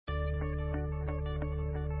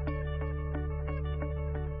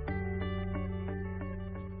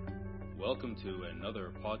Welcome to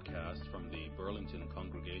another podcast from the Burlington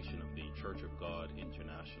Congregation of the Church of God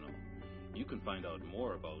International. You can find out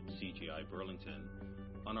more about CGI Burlington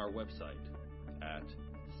on our website at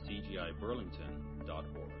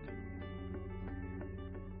cgiburlington.org.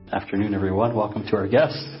 Afternoon, everyone. Welcome to our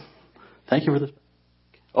guests. Thank you for this.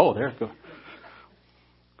 Oh, there. Go.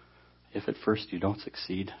 If at first you don't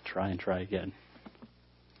succeed, try again.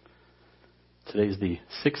 Today's the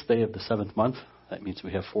 6th day of the 7th month. That means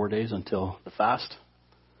we have 4 days until the fast,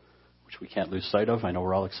 which we can't lose sight of. I know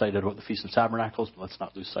we're all excited about the Feast of Tabernacles, but let's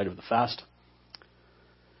not lose sight of the fast.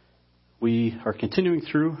 We are continuing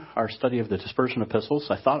through our study of the dispersion epistles.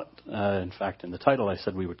 I thought, in fact, in the title I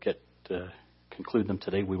said we would get to conclude them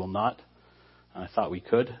today. We will not. I thought we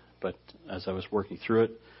could, but as I was working through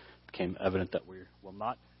it, it became evident that we will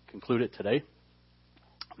not conclude it today.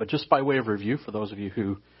 But just by way of review, for those of you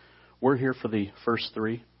who were here for the first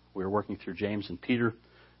three, we were working through James and Peter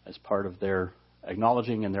as part of their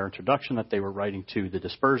acknowledging in their introduction that they were writing to the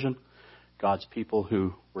dispersion, God's people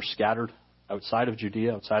who were scattered outside of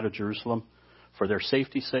Judea, outside of Jerusalem, for their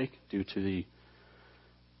safety's sake, due to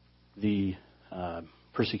the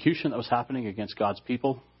persecution that was happening against God's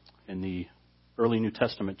people in the early New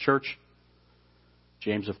Testament church.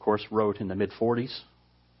 James, of course, wrote in the mid-40s,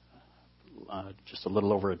 just a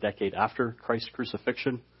little over a decade after Christ's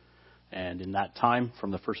crucifixion. And in that time,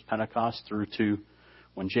 from the first Pentecost through to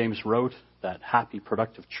when James wrote, that happy,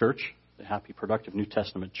 productive church, the happy, productive New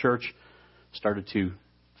Testament church, started to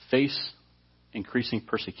face increasing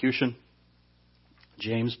persecution.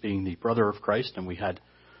 James, being the brother of Christ, and we had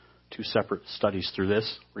 2 separate studies through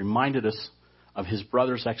this, reminded us of his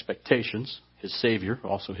brother's expectations, his Savior,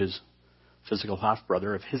 also his physical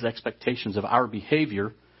half-brother, of his expectations of our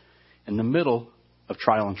behavior in the middle of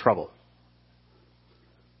trial and trouble.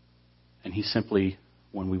 And he simply,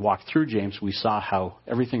 when we walked through James, we saw how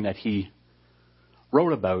everything that he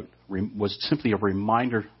wrote about was simply a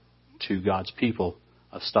reminder to God's people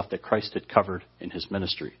of stuff that Christ had covered in his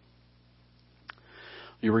ministry.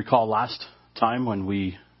 You recall last time when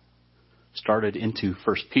we started into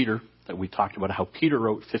 1 Peter that we talked about how Peter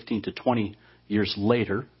wrote 15 to 20 years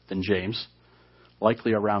later than James,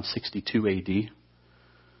 likely around 62 AD.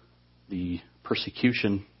 The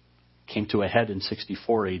persecution came to a head in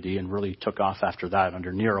 64 AD and really took off after that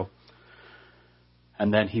under Nero.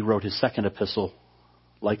 And then he wrote his second epistle,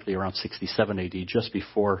 likely around 67 AD, just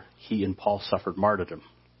before he and Paul suffered martyrdom.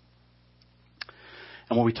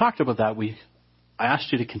 And when we talked about that, I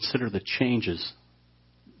asked you to consider the changes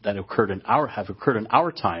that have occurred in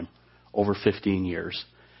our time over 15 years,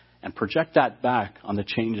 and project that back on the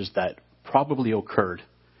changes that probably occurred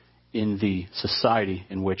in the society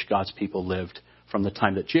in which God's people lived from the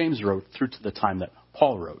time that James wrote through to the time that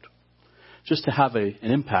Paul wrote, just to have an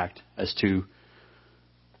impact as to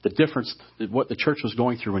the difference, what the church was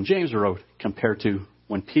going through when James wrote compared to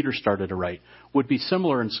when Peter started to write, would be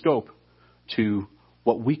similar in scope to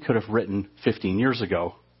what we could have written 15 years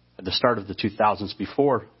ago at the start of the 2000s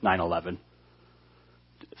before 9/11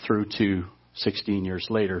 through to 16 years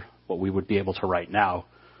later, what we would be able to write now.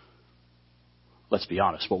 Let's be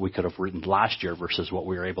honest, what we could have written last year versus what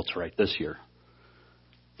we were able to write this year.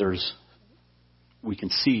 We can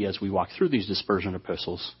see as we walk through these dispersion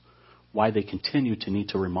epistles why they continue to need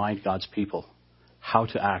to remind God's people how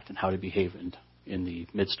to act and how to behave in the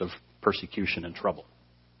midst of persecution and trouble.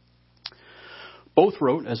 Both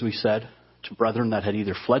wrote, as we said, to brethren that had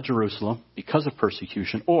either fled Jerusalem because of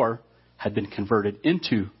persecution or had been converted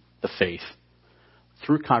into the faith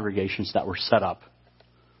through congregations that were set up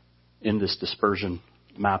in this dispersion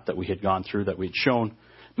map that we had gone through, that we had shown,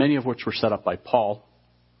 many of which were set up by Paul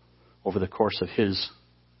over the course of his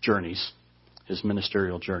journeys, his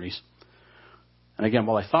ministerial journeys. And again,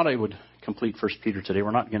 while I thought I would complete 1 Peter today, we're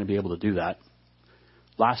not going to be able to do that.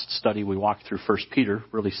 Last study we walked through 1 Peter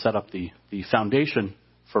really set up the foundation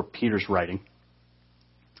for Peter's writing.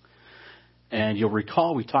 And you'll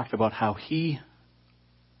recall we talked about how he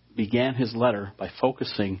began his letter by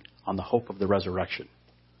focusing on the hope of the resurrection.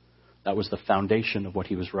 That was the foundation of what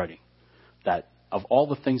he was writing. That of all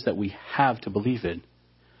the things that we have to believe in,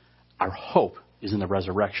 our hope is in the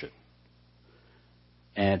resurrection.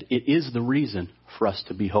 And it is the reason for us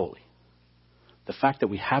to be holy. The fact that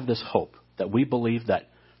we have this hope, that we believe that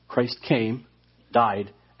Christ came,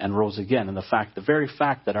 died, and rose again, and the very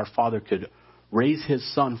fact that our Father could raise his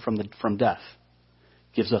Son from death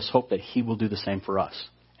gives us hope that he will do the same for us.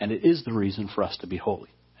 And it is the reason for us to be holy.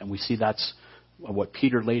 And we see that's what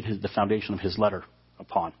Peter laid the foundation of his letter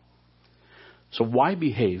upon. So why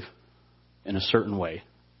behave in a certain way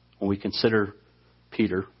when we consider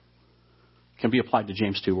Peter? Can be applied to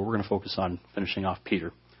James too, but we're going to focus on finishing off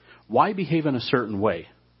Peter. why behave in a certain way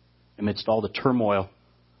amidst all the turmoil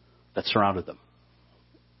that surrounded them?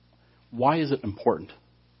 Why is it important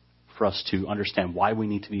for us to understand why we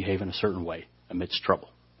need to behave in a certain way amidst trouble?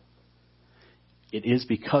 It is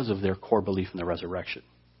because of their core belief in the resurrection.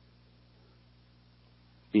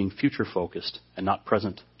 Being future-focused and not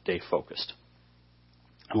present-day focused.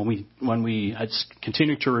 And when we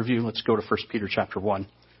continue to review, let's go to 1 Peter chapter 1.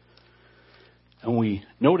 And we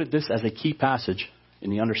noted this as a key passage in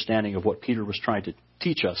the understanding of what Peter was trying to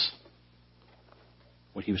teach us,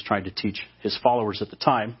 what he was trying to teach his followers at the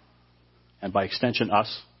time, and by extension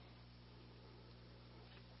us.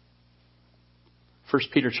 1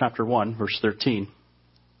 Peter chapter 1, verse 13,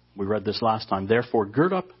 we read this last time. Therefore,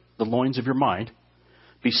 gird up the loins of your mind,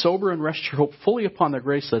 be sober and rest your hope fully upon the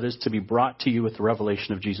grace that is to be brought to you with the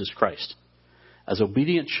revelation of Jesus Christ. As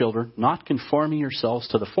obedient children, not conforming yourselves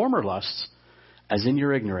to the former lusts, as in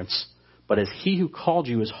your ignorance, but as he who called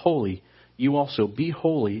you is holy, you also be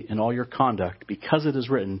holy in all your conduct, because it is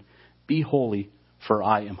written, be holy, for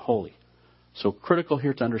I am holy. So critical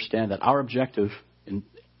here to understand that our objective,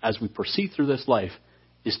 as we proceed through this life,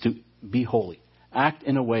 is to be holy. Act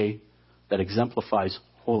in a way that exemplifies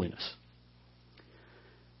holiness.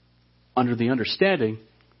 Under the understanding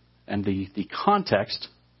and the context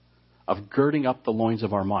of girding up the loins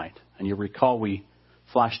of our mind. And you recall we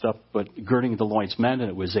flashed up what girding the loins meant, and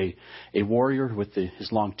it was a warrior with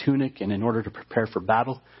his long tunic, and in order to prepare for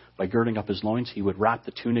battle, by girding up his loins, he would wrap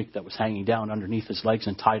the tunic that was hanging down underneath his legs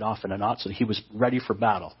and tied off in a knot so that he was ready for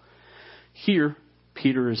battle. Here,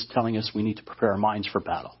 Peter is telling us we need to prepare our minds for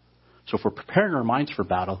battle. So if we're preparing our minds for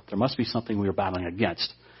battle, there must be something we are battling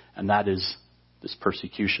against, and that is this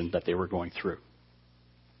persecution that they were going through.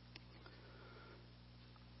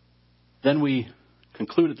 Then we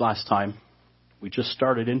concluded last time, we just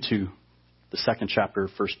started into the second chapter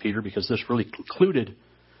of 1 Peter because this really concluded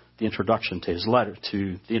the introduction to his letter,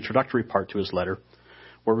 to the introductory part to his letter,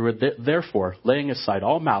 where we were therefore laying aside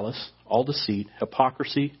all malice, all deceit,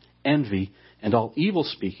 hypocrisy, envy, and all evil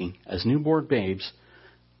speaking, as newborn babes,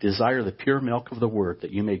 desire the pure milk of the word, that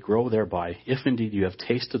you may grow thereby, if indeed you have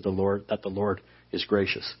tasted that the Lord is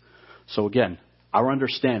gracious. So again, our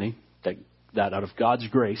understanding that out of God's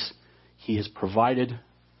grace, he has provided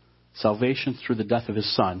salvation through the death of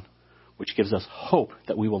his Son, which gives us hope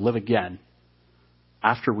that we will live again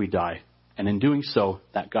after we die. And in doing so,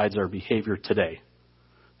 that guides our behavior today.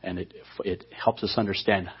 And it helps us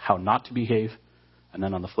understand how not to behave, and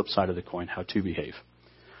then on the flip side of the coin, how to behave.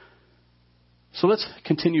 So let's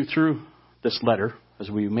continue through this letter as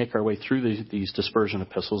we make our way through these dispersion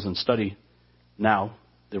epistles and study now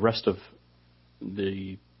the rest of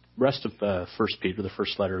 1 Peter, the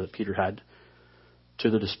first letter that Peter had to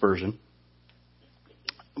the dispersion.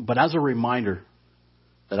 But as a reminder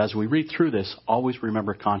that as we read through this, always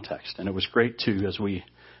remember context. And it was great too, as we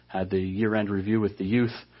had the year-end review with the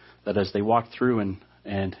youth, that as they walked through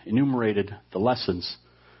and enumerated the lessons,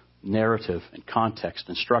 narrative and context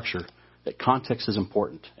and structure, that context is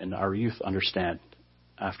important, and our youth understand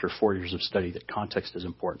after 4 years of study that context is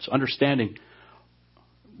important. So understanding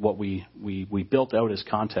what we built out as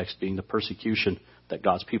context being the persecution that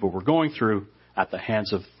God's people were going through at the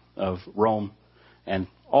hands of Rome, and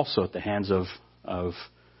also at the hands of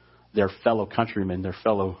their fellow countrymen, their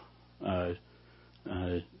fellow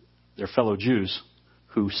Jews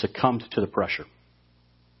who succumbed to the pressure.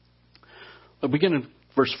 We'll begin in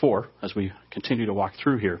verse 4 as we continue to walk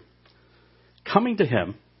through here. Coming to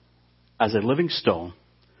him as a living stone,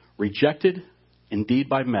 rejected indeed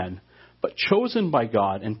by men, but chosen by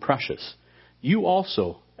God and precious, you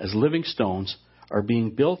also, as living stones, are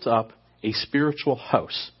being built up a spiritual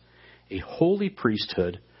house, a holy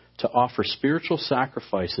priesthood, to offer spiritual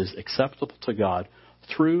sacrifices acceptable to God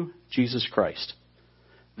through Jesus Christ.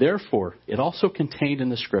 Therefore, it also contained in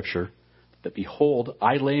the Scripture that, behold,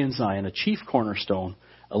 I lay in Zion a chief cornerstone,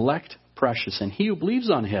 elect, precious, and he who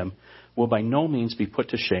believes on him will by no means be put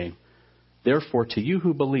to shame. Therefore, to you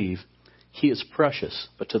who believe, he is precious.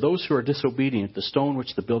 But to those who are disobedient, the stone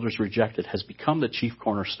which the builders rejected has become the chief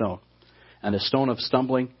cornerstone, and a stone of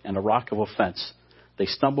stumbling and a rock of offense. They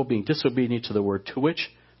stumble, being disobedient to the word to which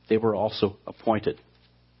they were also appointed.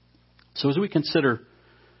 So as we consider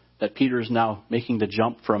that Peter is now making the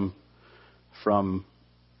jump from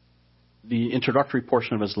the introductory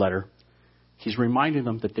portion of his letter, he's reminding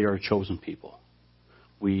them that they are a chosen people.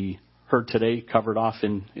 We heard today, covered off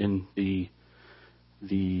in the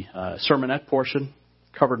sermonette portion,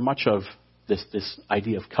 covered much of this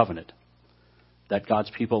idea of covenant, that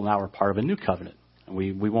God's people now are part of a new covenant. And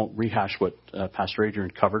we won't rehash what Pastor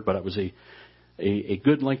Adrian covered, but it was a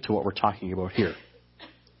good link to what we're talking about here.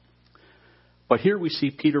 But here we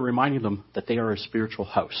see Peter reminding them that they are a spiritual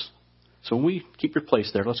house. So when we keep your place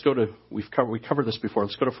there, let's go to, we covered this before,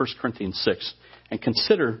 let's go to 1 Corinthians 6 and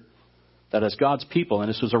consider that as God's people, and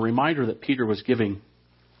this was a reminder that Peter was giving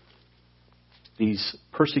these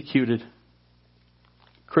persecuted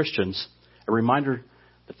Christians, a reminder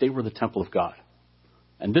that they were the temple of God.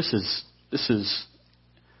 And this is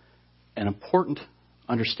an important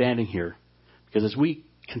understanding here, because as we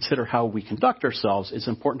consider how we conduct ourselves, it's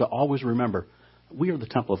important to always remember we are the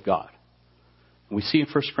temple of God. And we see in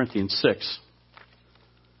 1 Corinthians 6,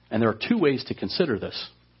 and there are two ways to consider this.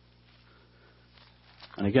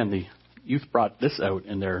 And again, the youth brought this out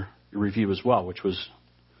in their review as well, which was,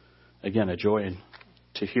 again, a joy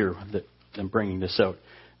to hear them bringing this out.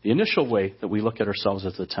 The initial way that we look at ourselves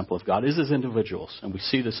as the temple of God is as individuals, and we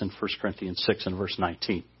see this in 1 Corinthians 6 and verse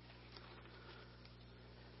 19.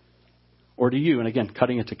 Or do you, and again,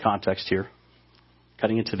 cutting into context here,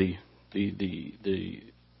 cutting into the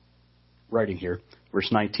writing here, verse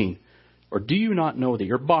 19, or do you not know that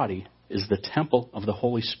your body is the temple of the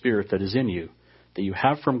Holy Spirit that is in you, that you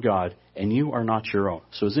have from God, and you are not your own?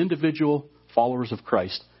 So as individual followers of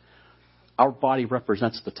Christ, our body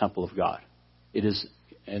represents the temple of God. It is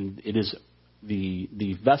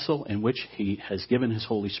the vessel in which He has given His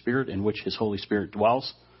Holy Spirit, in which His Holy Spirit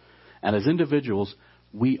dwells. And as individuals,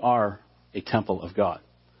 we are a temple of God.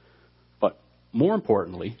 But more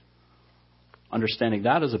importantly, understanding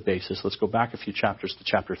that as a basis, let's go back a few chapters to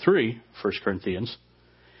chapter 3, 1 Corinthians,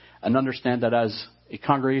 and understand that as a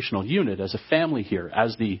congregational unit, as a family here,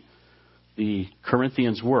 as the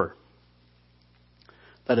Corinthians were,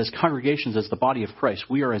 that as congregations, as the body of Christ,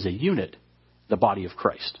 we are as a unit the body of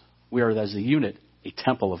Christ. We are as a unit a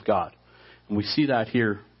temple of God. And we see that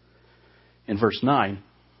here in verse 9.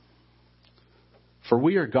 For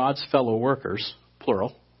we are God's fellow workers,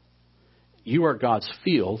 plural. You are God's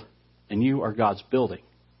field, and you are God's building.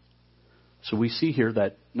 So we see here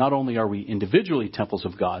that not only are we individually temples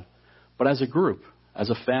of God, but as a group,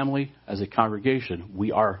 as a family, as a congregation,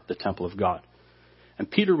 we are the temple of God. And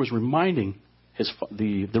Peter was reminding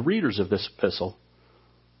the readers of this epistle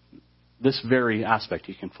this very aspect.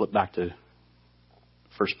 You can flip back to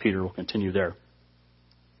 1 Peter. We'll continue there.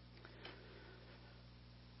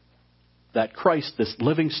 That Christ, this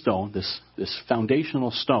living stone, this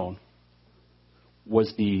foundational stone,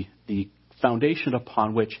 was the foundation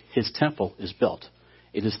upon which His temple is built.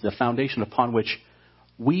 It is the foundation upon which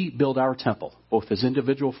we build our temple, both as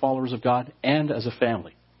individual followers of God and as a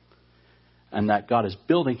family. And that God is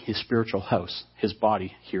building His spiritual house, His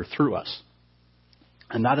body, here through us.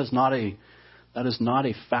 And that is not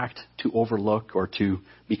a fact to overlook or to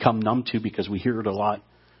become numb to because we hear it a lot.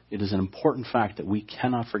 It is an important fact that we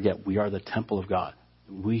cannot forget. We are the temple of God.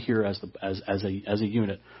 We here as a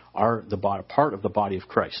unit are part of the body of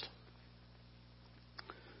Christ.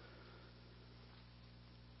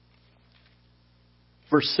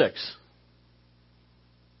 Verse 6.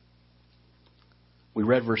 We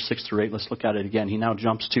read verse 6 through 8. Let's look at it again. He now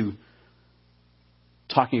jumps to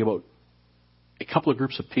talking about a couple of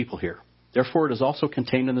groups of people here. Therefore it is also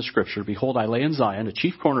contained in the Scripture, behold, I lay in Zion a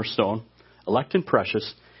chief cornerstone, elect and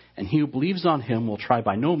precious, and he who believes on Him will try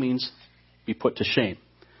by no means be put to shame.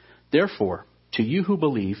 Therefore, to you who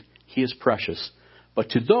believe, He is precious. But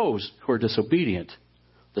to those who are disobedient,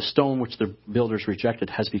 the stone which the builders rejected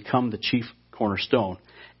has become the chief cornerstone,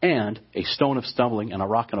 and a stone of stumbling and a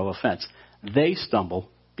rock of offense. They stumble,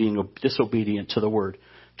 being disobedient to the word,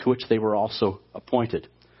 to which they were also appointed.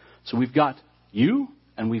 So we've got you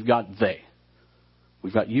and we've got they.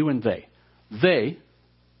 We've got you and they. They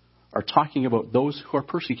are talking about those who are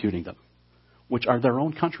persecuting them, which are their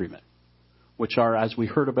own countrymen, which are, as we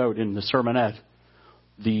heard about in the sermonette,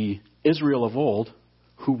 the Israel of old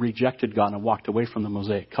who rejected God and walked away from the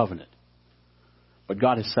Mosaic covenant. But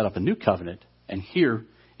God has set up a new covenant, and here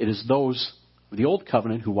it is those of the old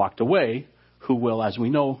covenant who walked away who will, as we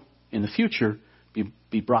know, in the future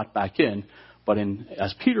be brought back in. But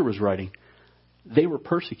as Peter was writing, they were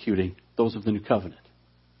persecuting those of the new covenant.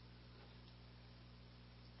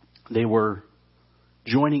 They were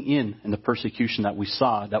joining in the persecution that we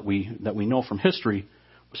saw, that we know from history,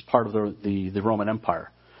 was part of the Roman Empire.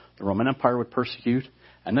 The Roman Empire would persecute,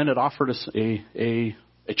 and then it offered us a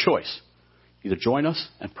choice. Either join us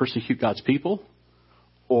and persecute God's people,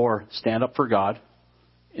 or stand up for God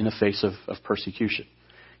in the face of persecution.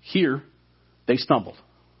 Here, they stumbled,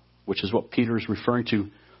 which is what Peter is referring to,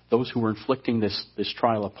 those who were inflicting this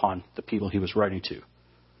trial upon the people he was writing to.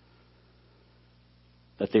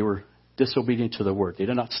 That they were disobedient to the word. They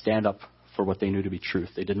did not stand up for what they knew to be truth.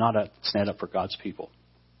 They did not stand up for God's people.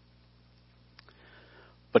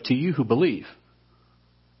 But to you who believe,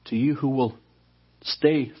 to you who will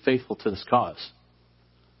stay faithful to this cause,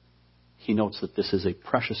 he notes that this is a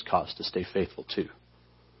precious cause to stay faithful to.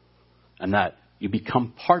 And that you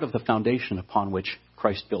become part of the foundation upon which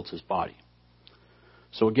Christ builds his body.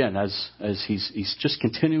 So again, as he's just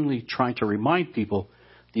continually trying to remind people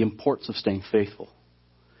the importance of staying faithful.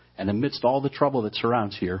 And amidst all the trouble that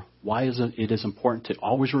surrounds here, why is it is important to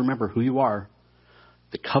always remember who you are,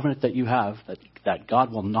 the covenant that you have, that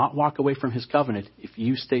God will not walk away from his covenant if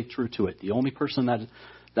you stay true to it. The only person that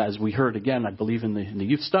as we heard again, I believe in the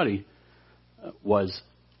youth study, was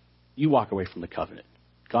you walk away from the covenant.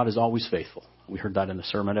 God is always faithful. We heard that in the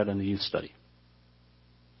sermonette and the youth study.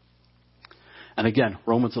 And again,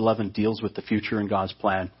 Romans 11 deals with the future and God's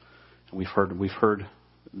plan. And we've heard,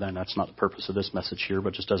 then that's not the purpose of this message here,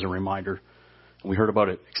 but just as a reminder, and we heard about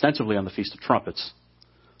it extensively on the Feast of Trumpets,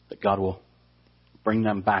 that God will bring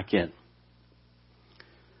them back in.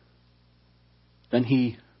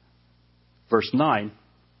 Then verse 9,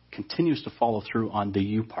 continues to follow through on the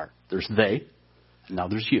you part. There's they, and now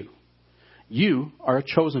there's you. You are a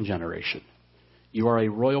chosen generation. You are a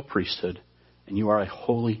royal priesthood, and you are a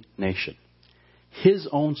holy nation. His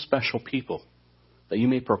own special people, that you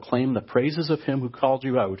may proclaim the praises of him who called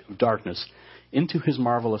you out of darkness into his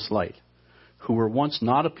marvelous light, who were once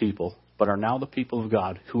not a people, but are now the people of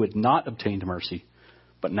God, who had not obtained mercy,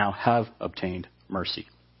 but now have obtained mercy.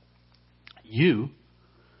 You,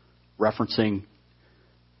 referencing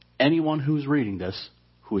anyone who's reading this,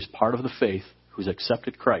 who is part of the faith, who's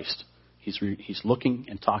accepted Christ, he's looking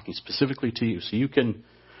and talking specifically to you. So you can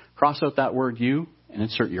cross out that word you and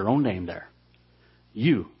insert your own name there.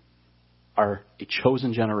 You are a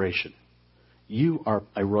chosen generation. You are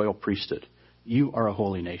a royal priesthood. You are a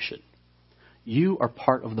holy nation. You are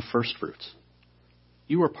part of the first fruits.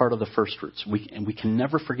 You are part of the first fruits. And we can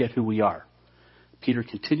never forget who we are. Peter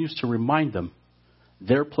continues to remind them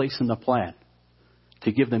their place in the plan,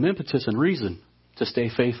 to give them impetus and reason to stay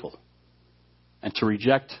faithful and to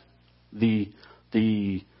reject the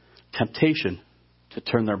temptation to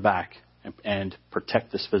turn their back and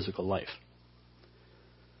protect this physical life.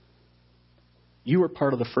 You are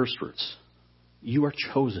part of the first fruits. You are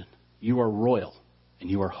chosen. You are royal, and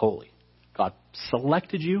you are holy. God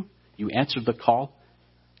selected you. You answered the call.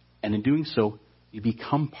 And in doing so, you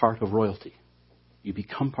become part of royalty. You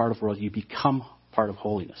become part of royalty. You become part of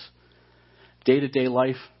holiness. Day-to-day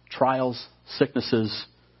life, trials, sicknesses,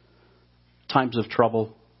 times of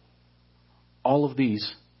trouble, all of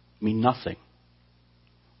these mean nothing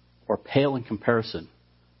or pale in comparison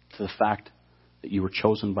to the fact that you were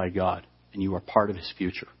chosen by God and you are part of his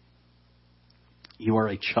future. You are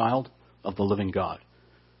a child of the living God.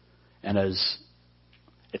 And as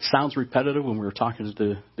it sounds repetitive when we were talking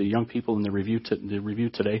to the young people in the review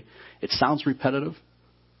today, it sounds repetitive,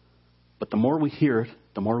 but the more we hear it,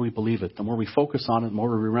 the more we believe it, the more we focus on it, the more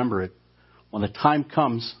we remember it. When the time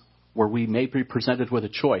comes where we may be presented with a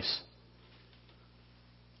choice,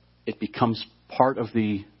 it becomes part of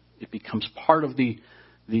the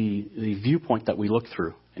viewpoint that we look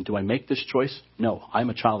through. And do I make this choice? No, I am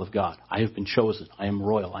a child of God. I have been chosen. I am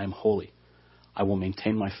royal. I am holy. I will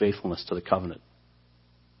maintain my faithfulness to the covenant.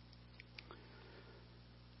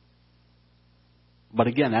 But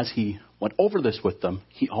again, as he went over this with them,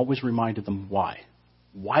 he always reminded them why.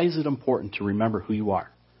 Why is it important to remember who you are?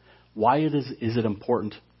 Why is it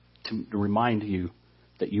important to remind you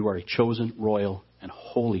that you are a chosen, royal, and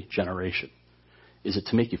holy generation? Is it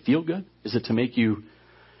to make you feel good? Is it to make you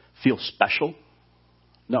feel special?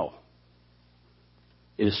 No.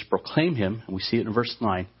 It is to proclaim him, and we see it in verse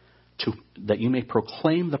 9, that you may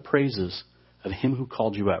proclaim the praises of him who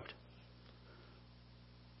called you out.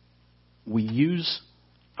 We use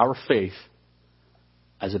our faith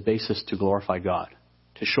as a basis to glorify God,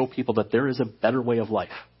 to show people that there is a better way of life.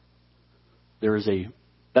 There is a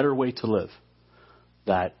better way to live,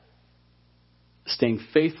 that staying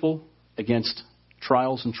faithful against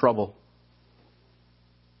trials and trouble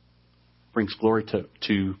brings glory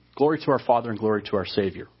to our Father and glory to our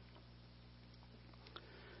Savior.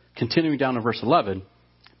 Continuing down in verse 11,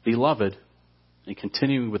 beloved, and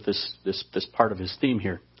continuing with this part of his theme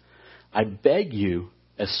here, I beg you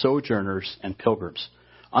as sojourners and pilgrims,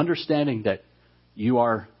 understanding that you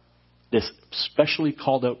are this specially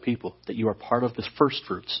called out people, that you are part of the first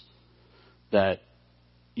fruits, that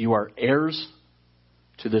you are heirs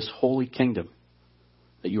to this holy kingdom,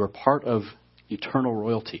 that you are part of eternal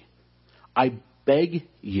royalty. I beg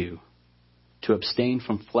you to abstain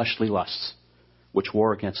from fleshly lusts, which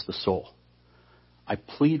war against the soul. I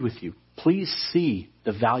plead with you, please see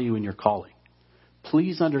the value in your calling.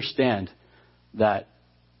 Please understand that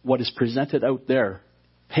what is presented out there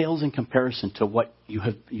pales in comparison to what you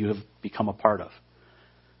have become a part of.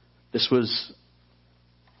 This was,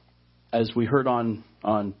 as we heard on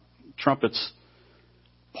trumpets,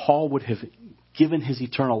 Paul would have given his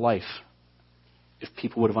eternal life if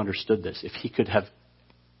people would have understood this, if he could have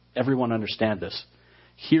everyone understand this.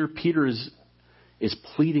 Here, Peter is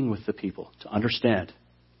pleading with the people to understand,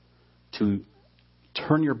 to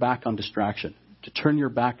turn your back on distraction, to turn your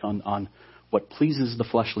back on what pleases the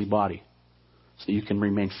fleshly body, so you can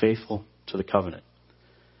remain faithful to the covenant.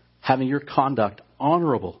 Having your conduct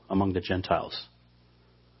honorable among the Gentiles.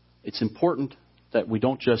 It's important that we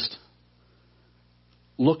don't just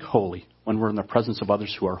look holy when we're in the presence of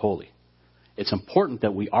others who are holy. It's important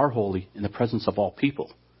that we are holy in the presence of all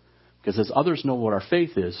people. Because as others know what our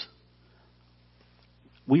faith is,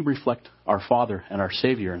 we reflect our Father and our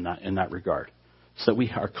Savior in that regard. So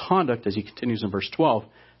that our conduct, as he continues in verse 12,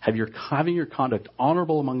 having your conduct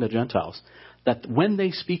honorable among the Gentiles, that when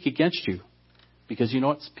they speak against you, because you know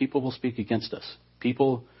what? People will speak against us.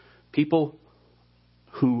 People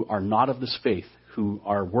who are not of this faith, who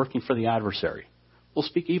are working for the adversary, will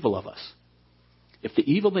speak evil of us. If the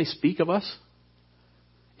evil they speak of us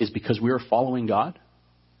is because we are following God,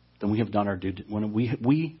 then we have done our due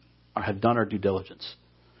diligence.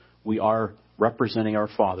 We are representing our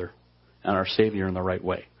Father and our Savior in the right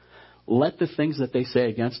way. Let the things that they say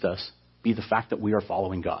against us be the fact that we are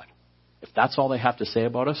following God. If that's all they have to say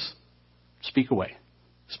about us, speak away.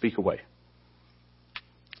 Speak away.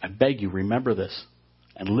 I beg you, remember this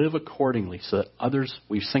and live accordingly so that others,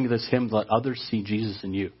 we sing this hymn, let others see Jesus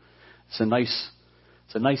in you. It's a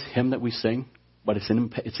nice hymn that we sing, but it's an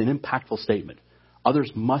impactful statement.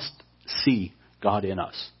 Others must see God in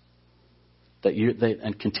us.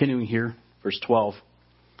 And continuing here, verse 12,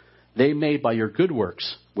 they may by your good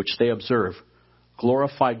works, which they observe,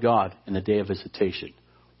 glorify God in the day of visitation.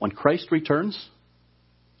 When Christ returns,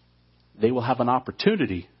 they will have an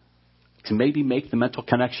opportunity to maybe make the mental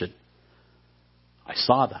connection. I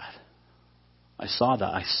saw that. I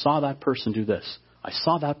saw that person do this. I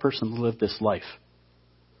saw that person live this life.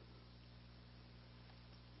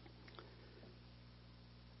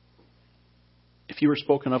 If you were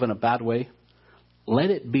spoken of in a bad way,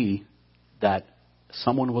 let it be that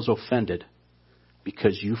someone was offended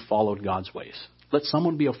because you followed God's ways. Let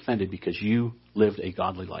someone be offended because you lived a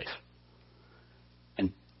godly life.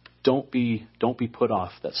 And don't be put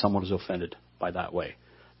off that someone is offended by that way.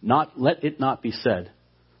 Let it not be said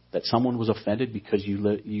that someone was offended because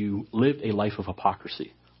you lived a life of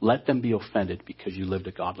hypocrisy. Let them be offended because you lived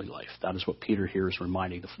a godly life. That is what Peter here is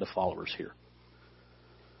reminding the followers here.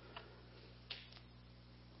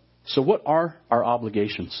 So what are our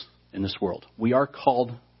obligations in this world? We are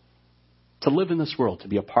called to live in this world, to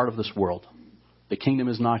be a part of this world. The kingdom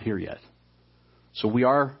is not here yet. So we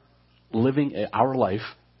are living our life.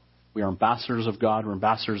 We are ambassadors of God. We're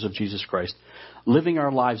ambassadors of Jesus Christ, living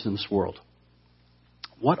our lives in this world.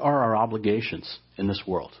 What are our obligations in this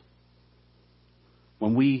world?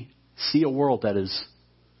 When we see a world that is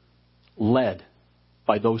led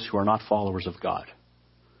by those who are not followers of God,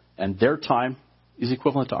 and their time is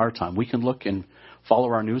equivalent to our time. We can look and follow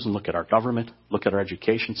our news and look at our government, look at our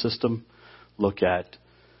education system, look at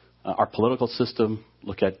our political system,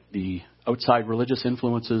 look at the outside religious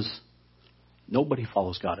influences. Nobody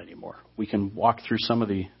follows God anymore. We can walk through some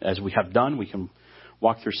of as we have done, we can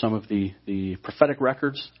walk through some of the prophetic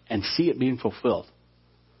records and see it being fulfilled,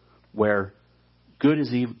 where good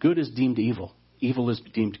is deemed evil, evil is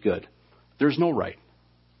deemed good. There's no right.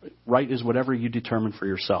 Right is whatever you determine for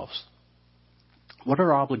yourselves. What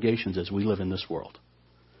are our obligations as we live in this world?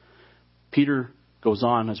 Peter goes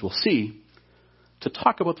on, as we'll see, to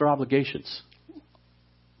talk about their obligations.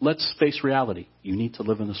 Let's face reality. You need to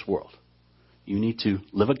live in this world. You need to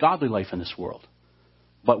live a godly life in this world.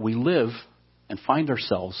 But we live and find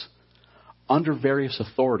ourselves under various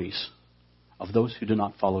authorities of those who do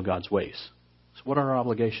not follow God's ways. So what are our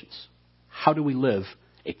obligations? How do we live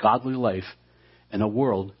a godly life in a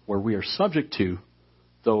world where we are subject to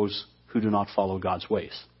those who do not follow God's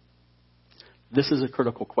ways? This is a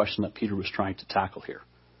critical question that Peter was trying to tackle here.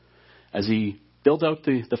 As he built out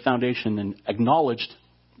the foundation and acknowledged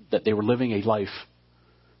that they were living a life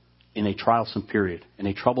in a trialsome period, in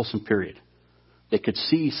a troublesome period. They could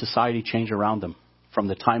see society change around them from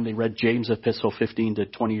the time they read James' epistle 15 to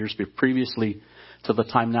 20 years previously to the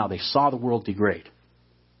time now. They saw the world degrade.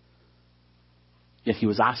 Yet he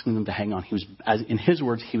was asking them to hang on. In his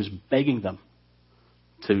words, he was begging them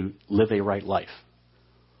to live a right life,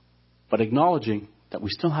 but acknowledging that we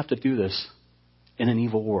still have to do this in an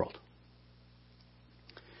evil world.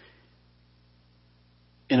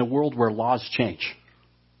 In a world where laws change.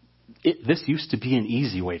 This used to be an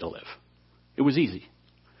easy way to live. It was easy.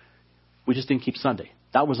 We just didn't keep Sunday.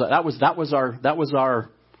 That was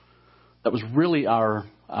really our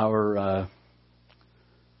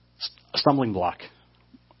stumbling block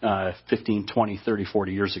 15, 20, 30,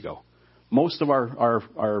 40 years ago. Most of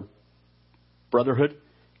our brotherhood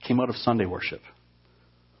came out of Sunday worship.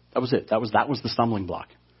 That was it. That was the stumbling block.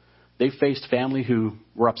 They faced family who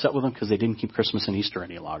were upset with them because they didn't keep Christmas and Easter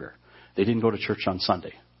any longer. They didn't go to church on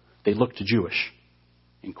Sunday. They looked Jewish,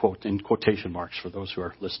 in quotation marks for those who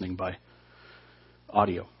are listening by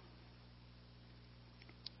audio.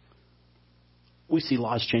 We see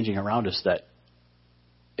laws changing around us that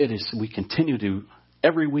we continue to,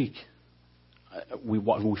 every week, we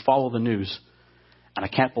follow the news, and I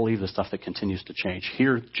can't believe the stuff that continues to change.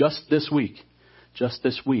 Here, just this week,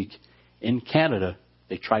 in Canada,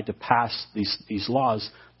 they tried to pass these laws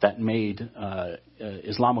that made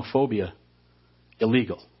Islamophobia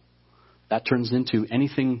illegal. That turns into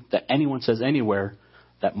anything that anyone says anywhere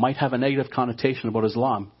that might have a negative connotation about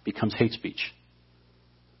Islam becomes hate speech.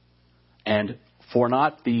 And for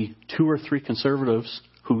not the 2 or 3 conservatives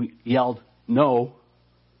who yelled no,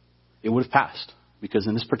 it would have passed. Because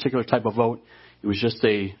in this particular type of vote, it was just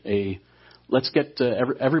a let's get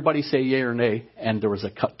everybody say yay or nay. And there was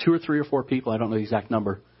 2 or 3 or 4 people, I don't know the exact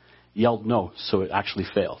number, yelled no. So it actually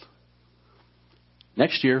failed.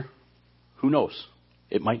 Next year, who knows?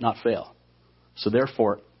 It might not fail. So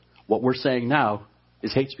therefore, what we're saying now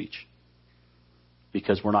is hate speech.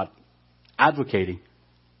 Because we're not advocating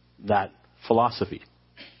that philosophy.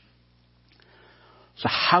 So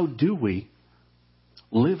how do we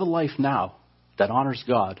live a life now that honors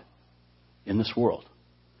God in this world?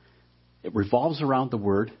 It revolves around the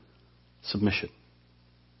word submission.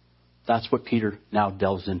 That's what Peter now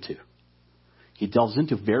delves into. He delves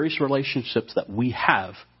into various relationships that we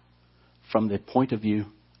have from the point of view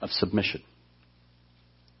of submission.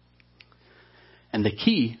 And the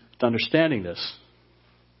key to understanding this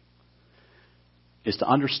is to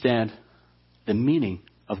understand the meaning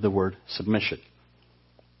of the word submission.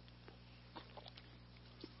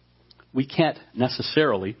 We can't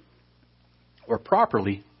necessarily or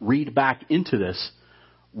properly read back into this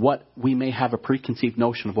what we may have a preconceived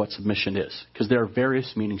notion of what submission is, because there are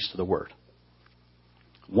various meanings to the word.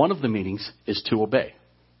 One of the meanings is to obey.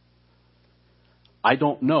 I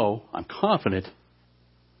don't know, I'm confident,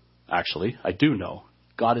 actually, I do know,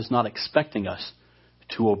 God is not expecting us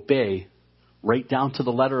to obey right down to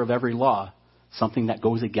the letter of every law something that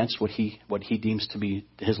goes against what he deems to be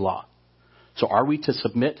his law. So are we to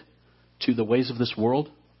submit to the ways of this world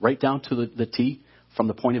right down to the T from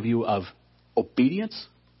the point of view of obedience?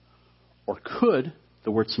 Or could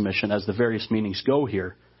the word submission, as the various meanings go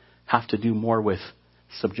here, have to do more with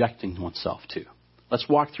subjecting oneself to? Let's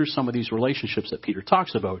walk through some of these relationships that Peter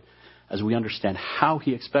talks about as we understand how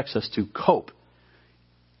he expects us to cope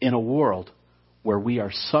in a world where we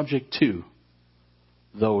are subject to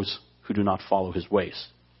those who do not follow his ways.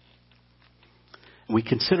 And we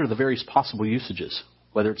consider the various possible usages,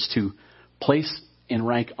 whether it's to place in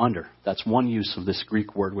rank under. That's one use of this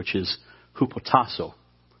Greek word, which is hupotasso.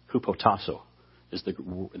 Hupotasso is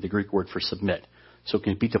the Greek word for submit. So it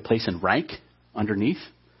can be to place in rank underneath.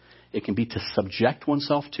 It can be to subject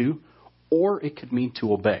oneself to, or it could mean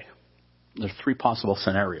to obey. There are 3 possible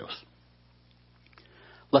scenarios.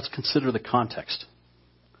 Let's consider the context.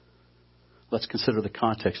 Let's consider the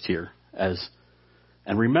context here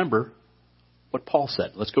and remember what Paul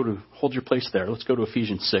said. Hold your place there. Let's go to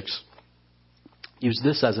Ephesians 6. Use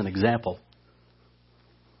this as an example.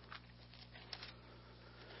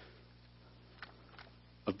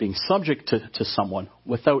 Of being subject to someone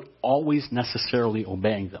without always necessarily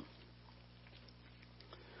obeying them.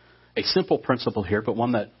 A simple principle here, but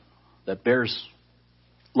one that bears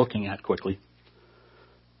looking at quickly.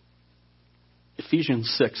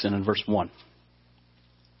 Ephesians 6 and in verse 1.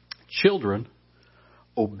 Children,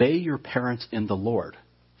 obey your parents in the Lord,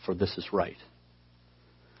 for this is right.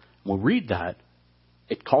 We'll read that.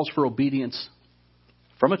 It calls for obedience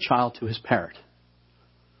from a child to his parent,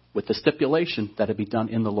 with the stipulation that it be done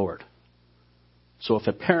in the Lord. So if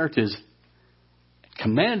a parent is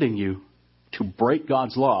commanding you to break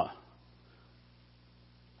God's law,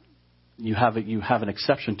 you have an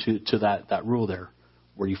exception to that rule there,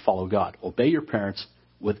 where you follow God. Obey your parents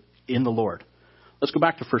in the Lord. Let's go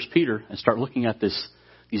back to 1 Peter and start looking at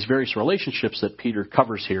these various relationships that Peter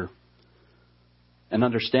covers here, and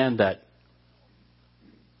understand that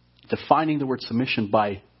defining the word submission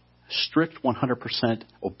by strict 100%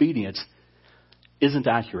 obedience isn't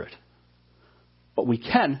accurate. But we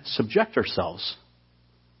can subject ourselves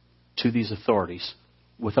to these authorities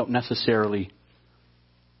without necessarily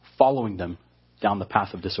following them down the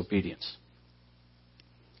path of disobedience.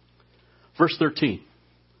 Verse 13.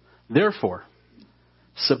 Therefore,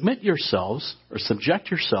 subject yourselves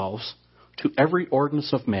to every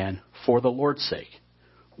ordinance of man for the Lord's sake,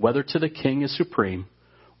 whether to the king as supreme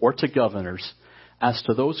or to governors, as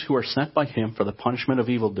to those who are sent by him for the punishment of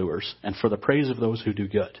evildoers and for the praise of those who do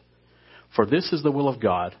good. For this is the will of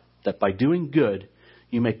God, that by doing good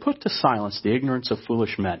you may put to silence the ignorance of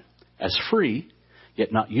foolish men, as free,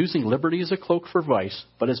 yet not using liberty as a cloak for vice,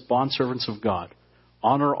 but as bondservants of God.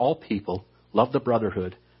 Honor all people, love the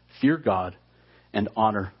brotherhood, fear God, and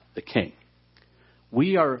honor the king.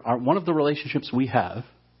 We are one of the relationships we have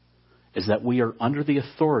is that we are under the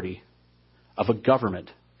authority of a government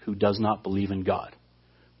who does not believe in God.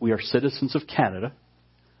 We are citizens of Canada,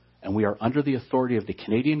 and we are under the authority of the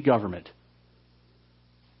Canadian government.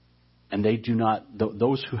 And they do not,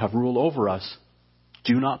 those who have rule over us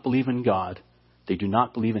do not believe in God. They do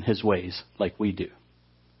not believe in his ways like we do.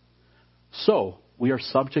 So, we are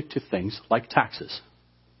subject to things like taxes.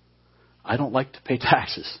 I don't like to pay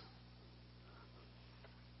taxes.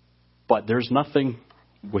 But there's nothing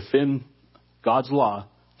within God's law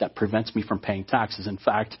that prevents me from paying taxes. In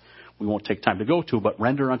fact, we won't take time to go to, but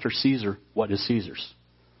render unto Caesar what is Caesar's.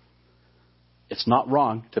 It's not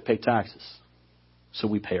wrong to pay taxes. So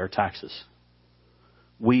we pay our taxes.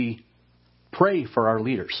 We pray for our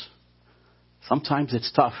leaders. Sometimes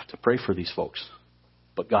it's tough to pray for these folks.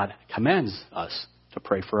 But God commands us to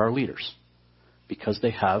pray for our leaders because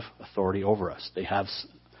they have authority over us.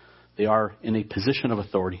 They are in a position of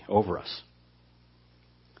authority over us.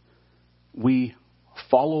 We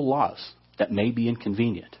follow laws that may be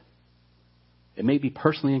inconvenient. It may be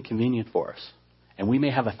personally inconvenient for us. And we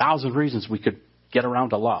may have 1,000 reasons we could get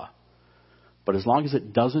around a law. But as long as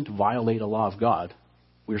it doesn't violate a law of God,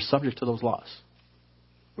 we are subject to those laws.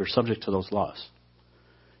 We're subject to those laws.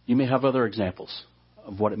 You may have other examples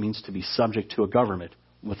of what it means to be subject to a government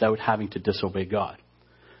without having to disobey God.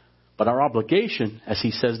 But our obligation, as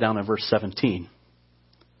he says down in verse 17,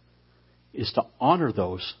 is to honor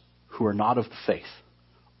those who are not of the faith.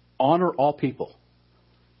 Honor all people.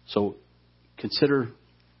 So consider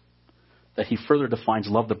that he further defines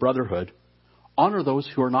love the brotherhood. Honor those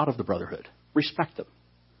who are not of the brotherhood. Respect them.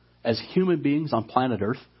 As human beings on planet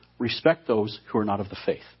Earth, respect those who are not of the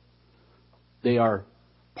faith. They are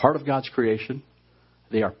part of God's creation.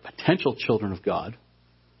 They are potential children of God.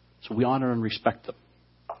 So we honor and respect them.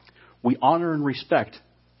 We honor and respect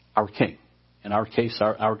our king. In our case,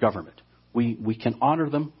 our government. We can honor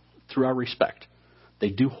them through our respect. They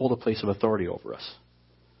do hold a place of authority over us.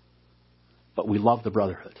 But we love the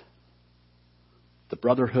brotherhood. The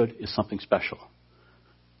brotherhood is something special.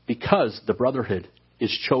 Because the brotherhood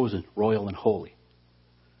is chosen, royal, and holy.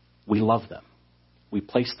 We love them. We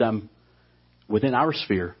place them within our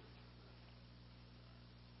sphere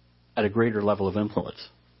at a greater level of influence.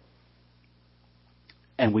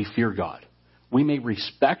 And we fear God. We may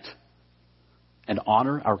respect and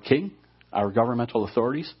honor our king, our governmental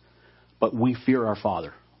authorities, but we fear our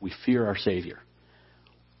Father. We fear our Savior.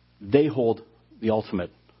 They hold the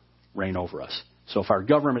ultimate reign over us. So if our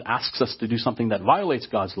government asks us to do something that violates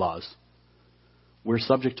God's laws, we're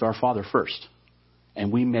subject to our Father first.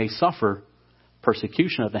 And we may suffer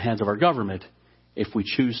persecution at the hands of our government if we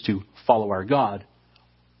choose to follow our God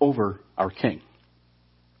over our king.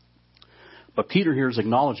 But Peter here is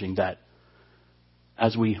acknowledging that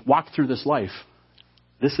as we walk through this life,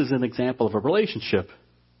 this is an example of a relationship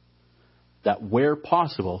that where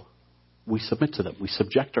possible, we submit to them. We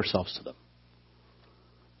subject ourselves to them.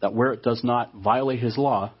 That where it does not violate his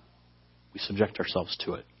law, we subject ourselves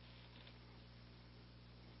to it.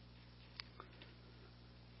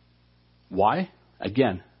 Why?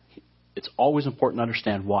 Again, it's always important to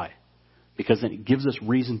understand why. Because then it gives us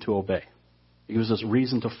reason to obey. It gives us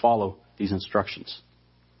reason to follow these instructions.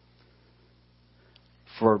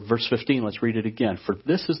 For verse 15, let's read it again. For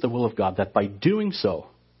this is the will of God, that by doing so,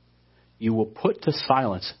 you will put to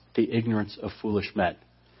silence the ignorance of foolish men.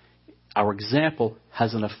 Our example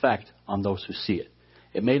has an effect on those who see it.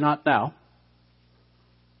 It may not now,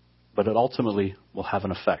 but it ultimately will have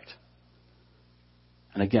an effect.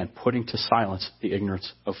 And again, putting to silence the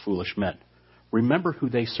ignorance of foolish men. Remember who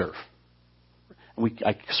they serve. And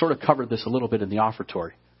I sort of covered this a little bit in the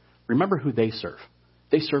offertory. Remember who they serve.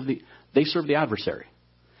 They serve the adversary.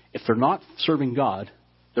 If they're not serving God,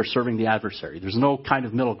 they're serving the adversary. There's no kind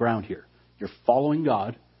of middle ground here. You're following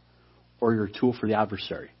God or you're a tool for the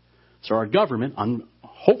adversary. So our government,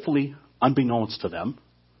 hopefully unbeknownst to them,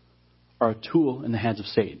 are a tool in the hands of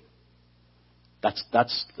Satan. That's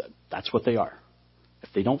what they are. If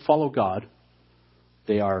they don't follow God,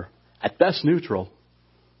 they are at best neutral,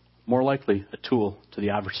 more likely a tool to the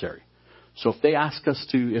adversary. So if they ask us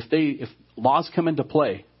to, if laws come into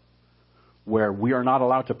play where we are not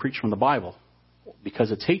allowed to preach from the Bible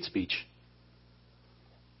because it's hate speech.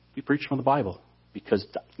 We preach from the Bible because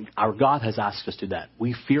our God has asked us to do that.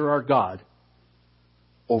 We fear our God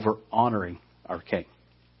over honoring our King.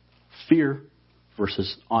 Fear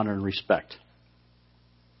versus honor and respect.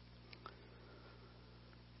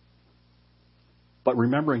 But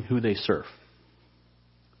remembering who they serve.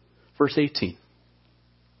 Verse 18.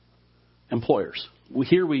 Employers.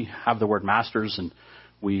 Here we have the word masters, and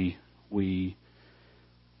the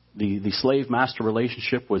slave-master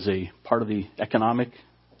relationship was a part of the economic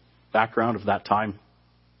background of that time.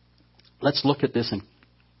 Let's look at this and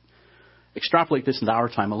extrapolate this into our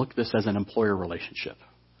time and look at this as an employer relationship.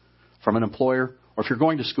 From an employer, or if you're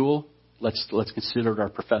going to school, let's consider our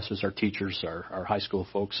professors, our teachers, our high school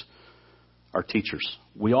folks, our teachers.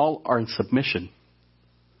 We all are in submission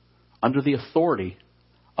under the authority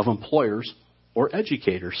of employers or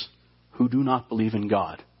educators who do not believe in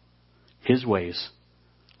God, His ways,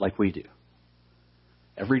 like we do.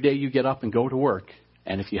 Every day you get up and go to work,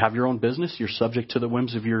 and if you have your own business, you're subject to the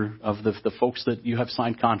whims of the folks that you have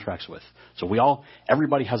signed contracts with. So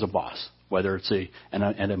everybody has a boss, whether it's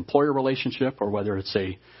an employer relationship or whether it's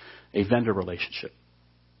a vendor relationship.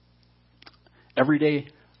 Every day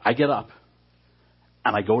I get up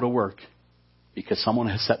and I go to work because someone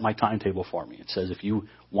has set my timetable for me. It says, if you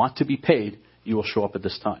want to be paid, you will show up at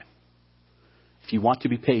this time. If you want to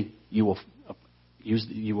be paid, you will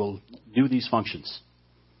do these functions.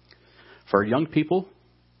 For our young people,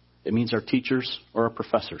 it means our teachers or our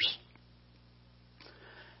professors.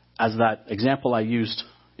 As that example I used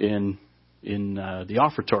in the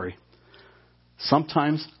offertory,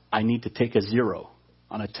 sometimes I need to take a 0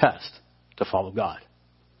 on a test to follow God.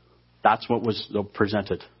 That's what was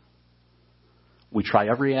presented. We try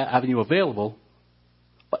every avenue available,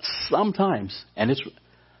 but sometimes, and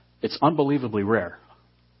it's unbelievably rare,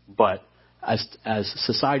 but as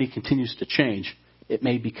society continues to change, it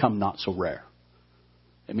may become not so rare.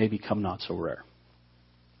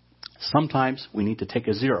 Sometimes we need to take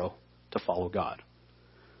a 0 to follow God.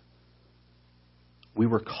 We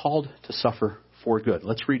were called to suffer for good.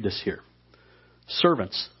 Let's read this here.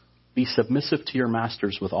 Servants, be submissive to your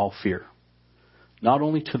masters with all fear, not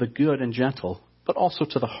only to the good and gentle, but also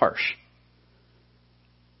to the harsh.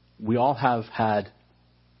 We all have had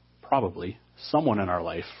probably someone in our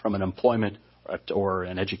life from an employment or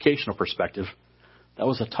an educational perspective that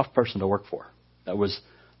was a tough person to work for. That was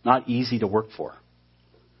not easy to work for.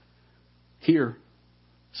 Here,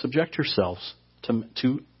 subject yourselves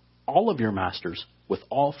to all of your masters with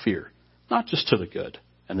all fear, not just to the good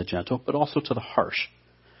and the gentle, but also to the harsh.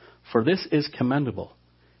 For this is commendable,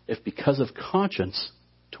 if because of conscience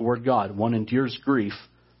toward God one endures grief,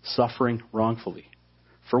 suffering wrongfully.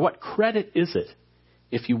 For what credit is it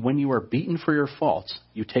if when you are beaten for your faults,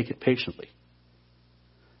 you take it patiently?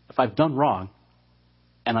 If I've done wrong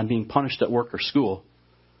and I'm being punished at work or school,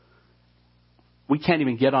 we can't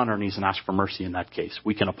even get on our knees and ask for mercy in that case.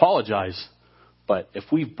 We can apologize, but if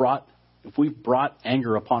we've brought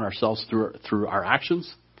anger upon ourselves through our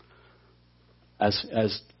actions,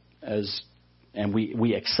 and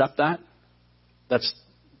we accept that, that's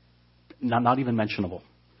not even mentionable.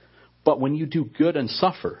 But when you do good and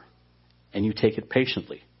suffer, and you take it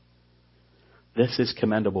patiently, this is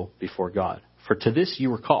commendable before God. For to this you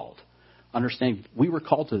were called. Understand, we were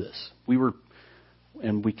called to this.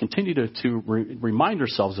 And we continue to remind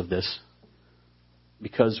ourselves of this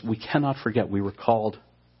because we cannot forget we were called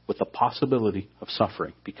with the possibility of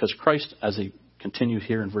suffering. Because Christ, as he continued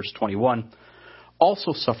here in verse 21,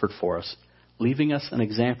 also suffered for us, leaving us an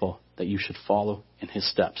example that you should follow in his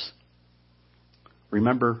steps.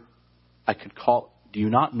 Remember, do you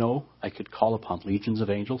not know I could call upon legions of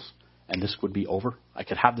angels and this would be over? I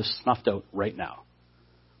could have this snuffed out right now.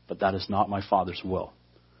 But that is not my Father's will.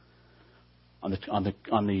 On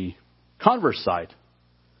the converse side,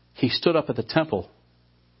 he stood up at the temple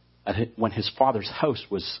when his Father's house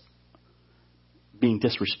was being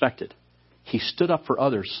disrespected. He stood up for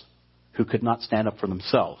others who could not stand up for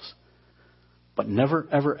themselves, but never,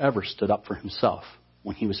 ever, ever stood up for himself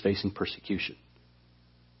when he was facing persecution,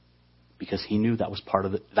 because he knew that was part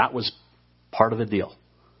of the deal.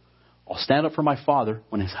 I'll stand up for my Father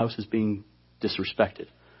when his house is being disrespected.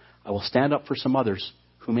 I will stand up for some others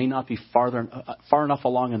who may not be far enough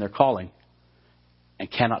along in their calling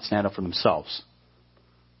and cannot stand up for themselves.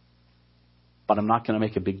 But I'm not going to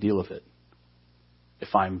make a big deal of it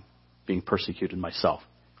if I'm being persecuted myself.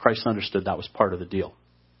 Christ understood that was part of the deal.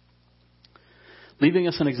 Leaving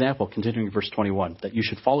us an example, continuing verse 21, that you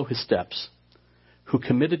should follow his steps, who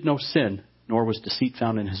committed no sin, nor was deceit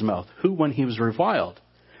found in his mouth, who, when he was reviled,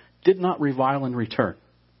 did not revile in return.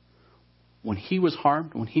 when he was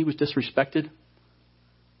harmed, when he was disrespected,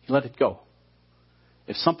 he let it go.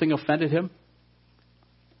 If something offended him,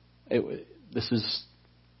 this is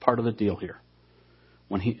part of the deal here.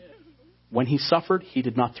 When he suffered, he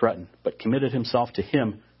did not threaten, but committed himself to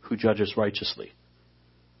him who judges righteously,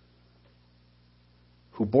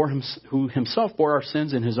 who himself bore our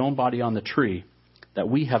sins in his own body on the tree, that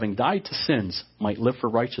we, having died to sins, might live for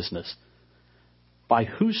righteousness, by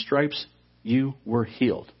whose stripes you were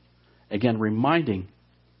healed. Again, reminding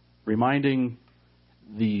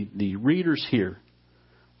the readers here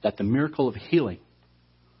that the miracle of healing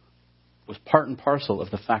was part and parcel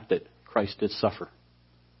of the fact that Christ did suffer,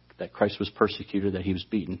 that Christ was persecuted, that he was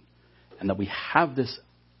beaten, and that we have this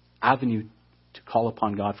avenue to call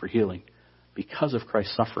upon God for healing because of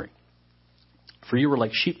Christ's suffering. For you were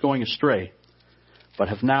like sheep going astray, but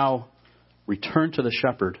have now returned to the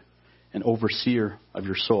shepherd and overseer of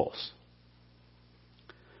your souls.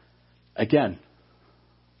 Again,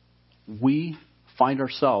 we find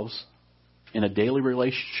ourselves in a daily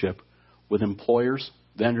relationship with employers,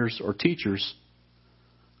 vendors, or teachers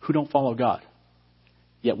who don't follow God.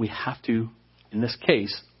 Yet we have to, in this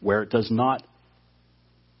case, where it does not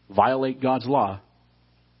violate God's law,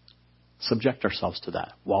 subject ourselves to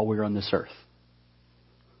that while we're on this earth.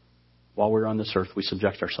 While we're on this earth, we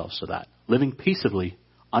subject ourselves to that. Living peaceably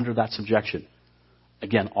under that subjection.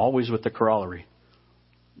 Again, always with the corollary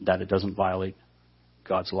that it doesn't violate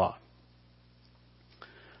God's law.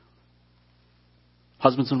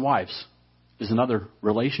 Husbands and wives is another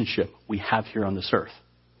relationship we have here on this earth.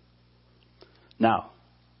 Now,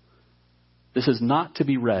 this is not to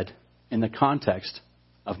be read in the context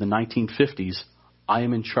of the 1950s, I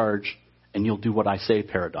am in charge and you'll do what I say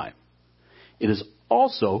paradigm. It is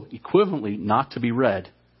also equivalently not to be read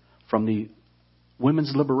from the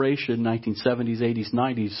women's liberation 1970s, 80s,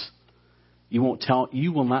 90s. You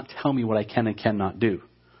will not tell me what I can and cannot do.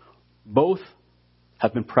 Both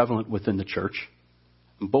have been prevalent within the church,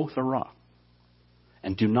 and both are wrong.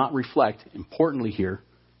 And do not reflect, importantly here,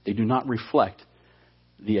 they do not reflect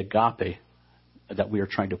the agape that we are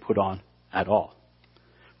trying to put on at all.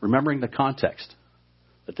 Remembering the context,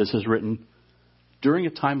 that this is written during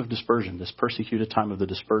a time of dispersion, this persecuted time of the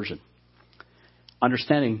dispersion.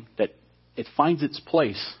 Understanding that it finds its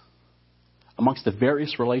place amongst the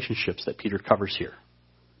various relationships that Peter covers here.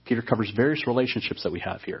 Peter covers various relationships that we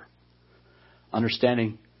have here.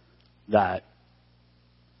 Understanding that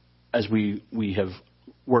as we have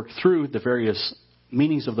worked through the various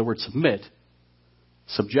meanings of the word submit,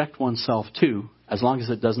 subject oneself to, as long as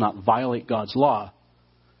it does not violate God's law,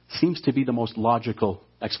 seems to be the most logical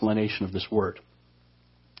explanation of this word.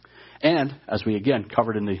 And, as we again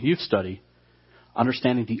covered in the youth study,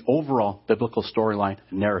 understanding the overall biblical storyline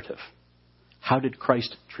and narrative. How did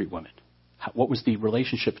Christ treat women? What was the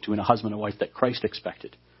relationship between a husband and wife that Christ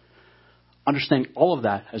expected? Understanding all of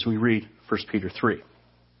that as we read 1 Peter 3.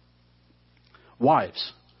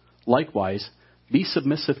 Wives, likewise, be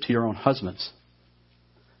submissive to your own husbands,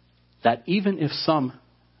 that even if some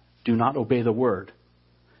do not obey the word,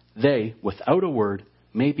 they, without a word,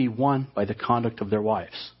 may be won by the conduct of their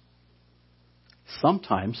wives.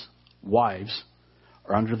 Sometimes wives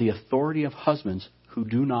are under the authority of husbands who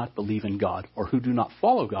do not believe in God, or who do not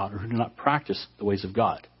follow God, or who do not practice the ways of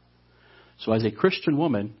God. So as a Christian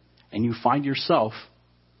woman, and you find yourself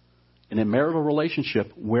in a marital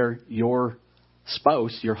relationship where your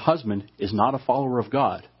spouse, your husband, is not a follower of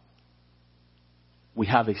God, we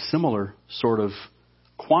have a similar sort of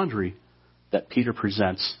quandary that Peter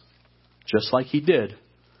presents, just like he did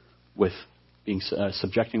with being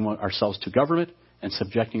subjecting ourselves to government and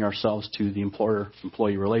subjecting ourselves to the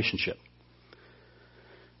employer-employee relationship.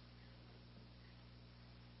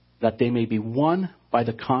 That they may be won by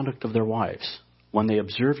the conduct of their wives, when they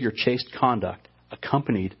observe your chaste conduct,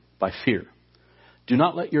 accompanied by fear. Do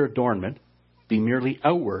not let your adornment be merely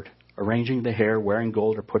outward, arranging the hair, wearing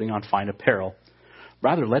gold, or putting on fine apparel.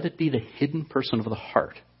 Rather, let it be the hidden person of the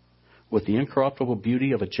heart, with the incorruptible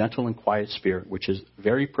beauty of a gentle and quiet spirit, which is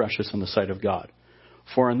very precious in the sight of God.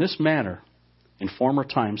 For in this manner, in former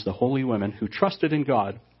times, the holy women who trusted in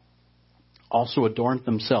God also adorned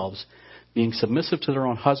themselves, being submissive to their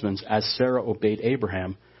own husbands, as Sarah obeyed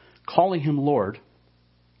Abraham, calling him Lord,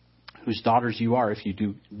 whose daughters you are if you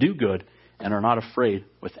do good and are not afraid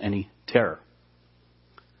with any terror.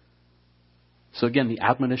 So again, the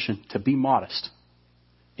admonition to be modest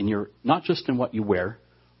in your, not just in what you wear,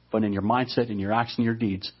 but in your mindset, in your acts and your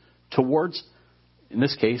deeds, towards, in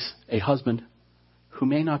this case, a husband who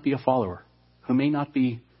may not be a follower, who may not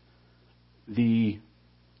be the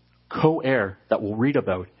co-heir that we'll read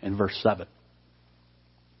about in verse 7.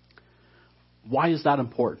 Why is that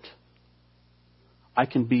important? I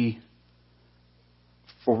can be,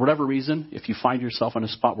 for whatever reason, if you find yourself in a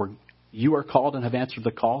spot where you are called and have answered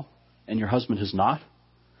the call and your husband has not,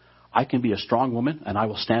 I can be a strong woman and I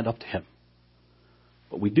will stand up to him.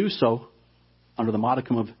 But we do so under the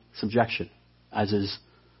modicum of subjection, as is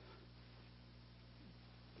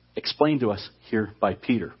explained to us here by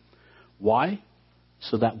Peter. Why?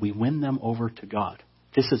 So that we win them over to God.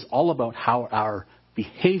 This is all about how our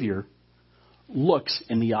behavior looks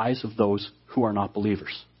in the eyes of those who are not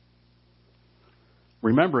believers.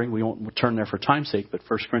 Remembering, we won't turn there for time's sake, but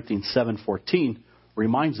 1 Corinthians 7:14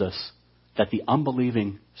 reminds us that the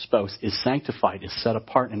unbelieving spouse is sanctified, is set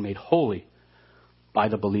apart and made holy by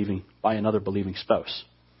another believing spouse.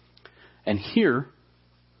 And here,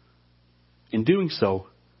 in doing so,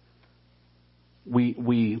 we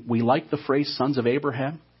like the phrase sons of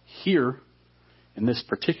Abraham. Here, in this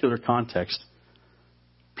particular context,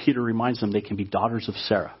 Peter reminds them they can be daughters of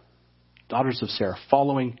Sarah. Daughters of Sarah,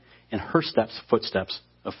 following in her footsteps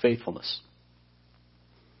of faithfulness.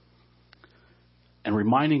 And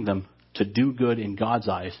reminding them to do good in God's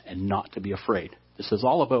eyes and not to be afraid. This is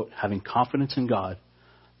all about having confidence in God,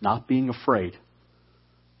 not being afraid,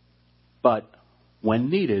 but when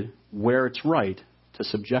needed, where it's right, to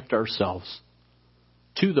subject ourselves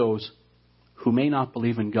to those who may not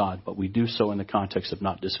believe in God, but we do so in the context of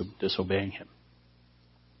not disobeying Him.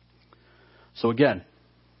 So again,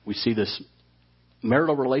 we see this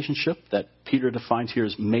marital relationship that Peter defines here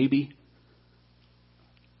as maybe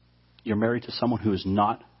you're married to someone who is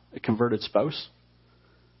not a converted spouse.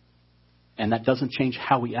 And that doesn't change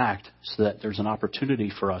how we act, so that there's an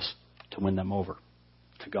opportunity for us to win them over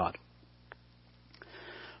to God.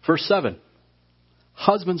 Verse 7,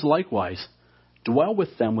 husbands likewise dwell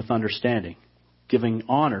with them with understanding, giving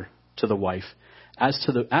honor to the wife as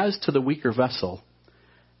to the weaker vessel,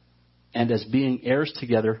 and as being heirs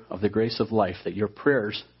together of the grace of life, that your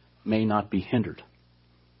prayers may not be hindered.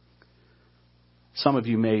 Some of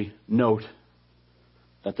you may note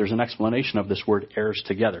that there's an explanation of this word heirs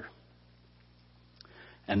together.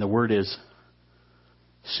 And the word is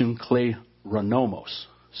synkleronomos.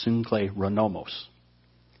 Synkleronomos.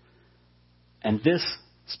 And this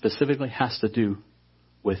specifically has to do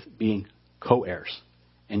with being co-heirs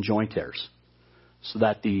and joint heirs. So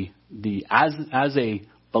that as a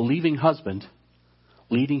believing husband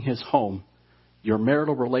leading his home, your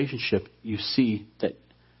marital relationship, you see that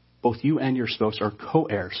both you and your spouse are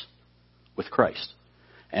co-heirs with Christ.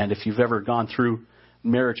 And if you've ever gone through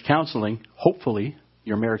marriage counseling, hopefully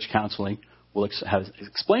your marriage counseling will have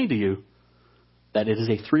explained to you that it is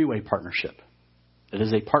a three-way partnership. It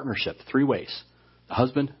is a partnership, three ways: the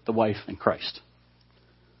husband, the wife, and Christ.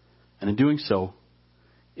 And in doing so,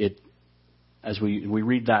 as we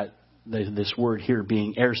read this word here,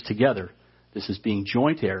 being heirs together, this is being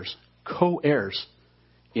joint heirs, co-heirs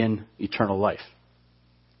in eternal life.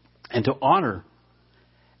 And to honor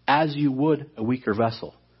as you would a weaker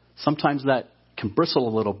vessel. Sometimes that can bristle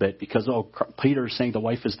a little bit because, Peter is saying the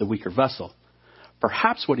wife is the weaker vessel.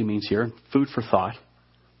 Perhaps what he means here, food for thought,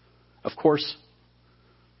 of course,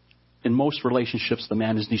 in most relationships, the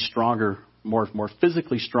man is the stronger, more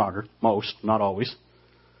physically stronger, most, not always.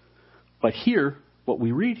 But here, what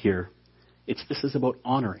we read here, this is about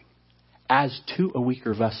honoring as to a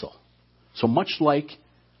weaker vessel. So much like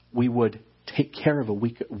we would take care of a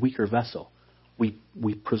weaker vessel,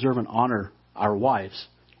 we preserve and honor our wives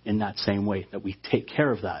in that same way, that we take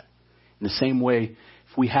care of that. In the same way,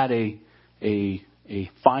 if we had a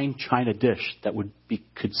fine china dish that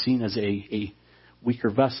could seen as a weaker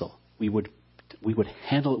vessel, we would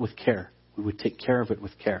handle it with care. We would take care of it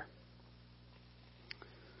with care.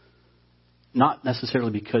 Not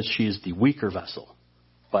necessarily because she is the weaker vessel,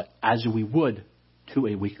 but as we would to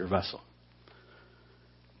a weaker vessel.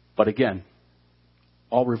 But again,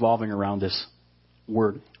 all revolving around this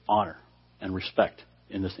word honor and respect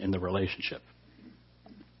in the relationship.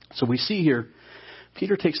 So we see here,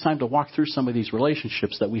 Peter takes time to walk through some of these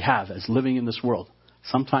relationships that we have as living in this world.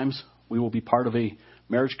 Sometimes we will be part of a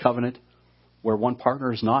marriage covenant where one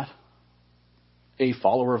partner is not a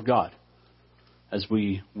follower of God. As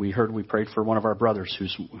we prayed for one of our brothers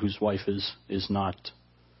whose wife is not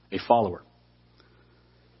a follower.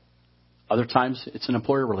 Other times it's an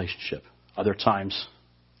employer relationship. Other times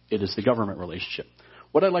it is the government relationship.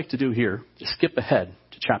 What I'd like to do here is skip ahead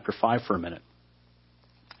to chapter 5 for a minute.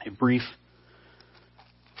 A brief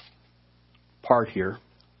part here.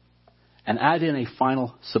 And add in a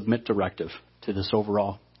final submit directive to this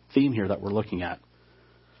overall theme here that we're looking at.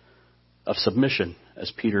 Of submission,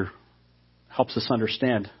 as Peter helps us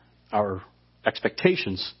understand our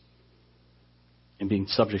expectations in being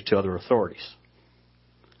subject to other authorities.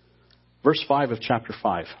 Verse 5 of chapter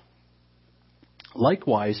 5.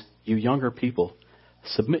 Likewise, you younger people,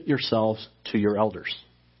 submit yourselves to your elders.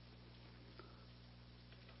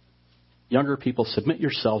 Younger people, submit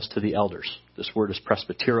yourselves to the elders. This word is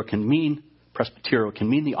presbytero. Can mean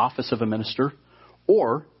the office of a minister,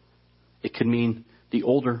 or it can mean the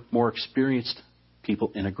older, more experienced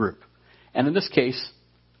people in a group. And in this case,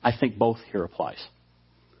 I think both here applies.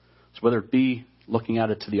 So whether it be looking at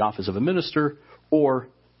it to the office of a minister or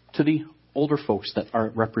to the older folks that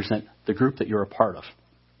represent the group that you're a part of.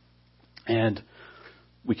 And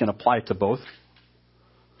we can apply it to both.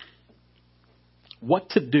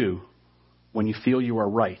 What to do when you feel you are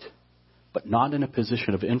right, but not in a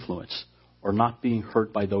position of influence or not being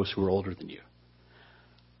hurt by those who are older than you.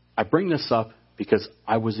 I bring this up because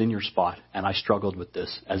I was in your spot and I struggled with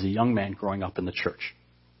this as a young man growing up in the church.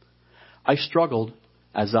 I struggled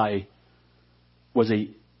as I was a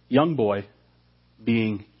young boy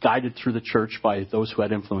being guided through the church by those who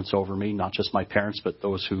had influence over me, not just my parents, but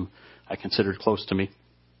those who I considered close to me.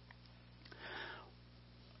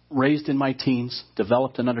 Raised in my teens,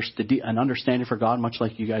 developed an understanding for God, much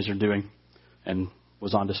like you guys are doing, and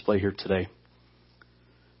was on display here today.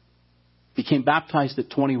 Became baptized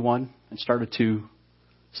at 21 and started to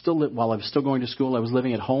while I was still going to school. I was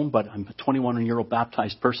living at home, but I'm a 21-year-old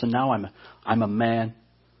baptized person now. I'm a man.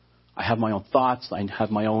 I have my own thoughts. I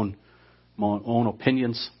have my own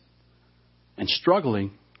opinions, and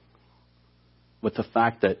struggling with the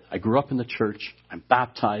fact that I grew up in the church. I'm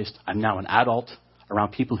baptized. I'm now an adult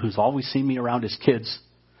around people who's always seen me around as kids.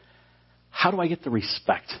 How do I get the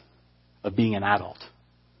respect of being an adult?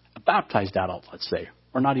 A baptized adult, let's say,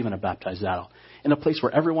 or not even a baptized adult, in a place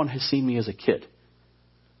where everyone has seen me as a kid.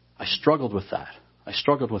 I struggled with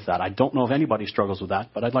that. I don't know if anybody struggles with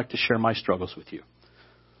that, but I'd like to share my struggles with you.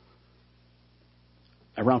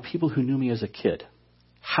 Around people who knew me as a kid,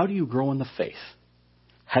 how do you grow in the faith?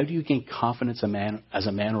 How do you gain confidence as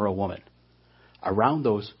a man or a woman around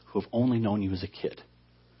those who have only known you as a kid?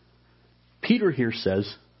 Peter here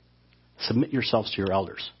says, submit yourselves to your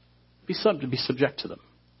elders. Be subject to them.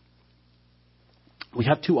 We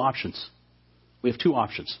have two options.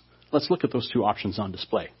 Let's look at those two options on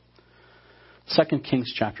display. 2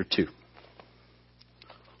 Kings chapter 2.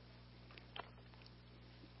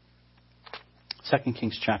 2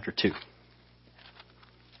 Kings chapter 2.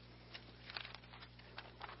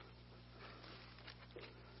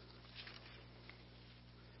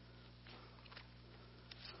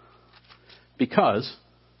 Because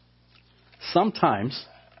sometimes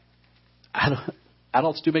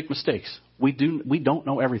adults do make mistakes. We don't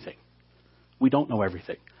know everything.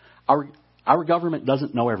 Our government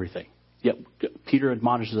doesn't know everything. Yet Peter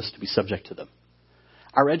admonishes us to be subject to them.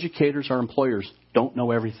 Our educators, our employers don't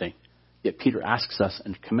know everything. Yet Peter asks us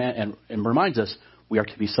and reminds us we are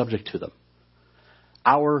to be subject to them.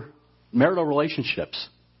 Our marital relationships,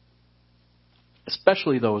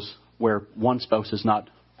 especially those where one spouse is not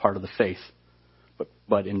part of the faith,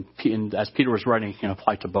 but as Peter was writing, it can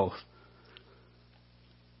apply to both.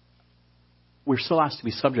 We're still asked to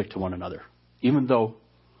be subject to one another, even though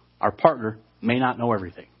our partner may not know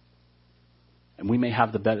everything. And we may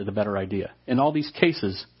have the better idea. In all these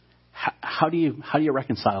cases, how do you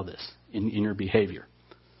reconcile this in your behavior?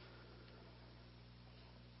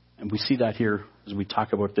 And we see that here as we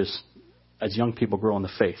talk about this as young people grow in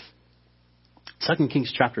the faith. 2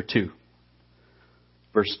 Kings chapter 2,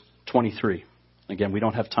 verse 23. Again, we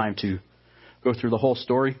don't have time to go through the whole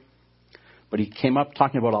story, but he came up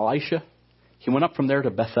talking about Elisha. He went up from there to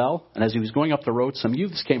Bethel, and as he was going up the road, some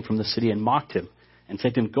youths came from the city and mocked him and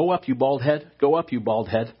said to him, "Go up, you bald head. Go up, you bald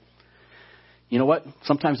head." You know what?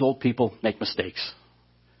 Sometimes old people make mistakes.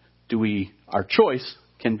 Our choice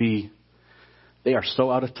can be, they are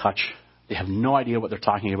so out of touch. They have no idea what they're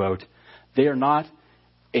talking about. They are not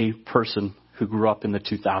a person who grew up in the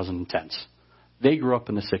 2010s. They grew up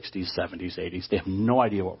in the 60s, 70s, 80s. They have no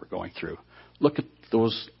idea what we're going through. Look at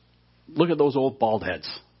those old bald heads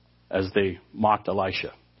as they mocked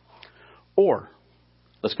Elisha. Or,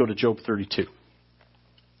 let's go to Job 32.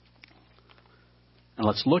 And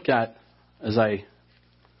let's look at, as I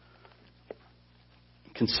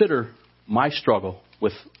consider my struggle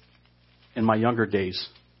in my younger days,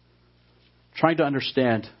 trying to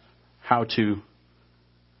understand how to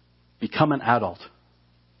become an adult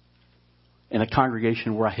in a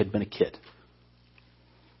congregation where I had been a kid.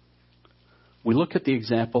 We look at the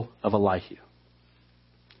example of Elihu.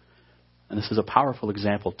 And this is a powerful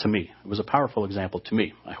example to me. It was a powerful example to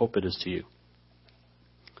me. I hope it is to you.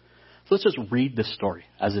 So let's just read this story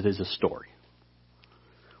as it is a story.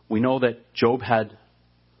 We know that Job had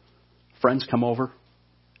friends come over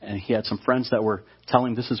and he had some friends that were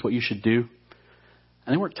telling him this is what you should do.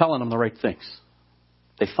 And they weren't telling him the right things.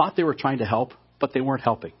 They thought they were trying to help, but they weren't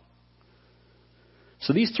helping.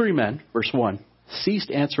 So these three men, verse 1, ceased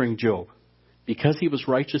answering Job because he was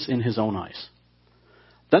righteous in his own eyes.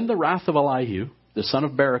 Then the wrath of Elihu, the son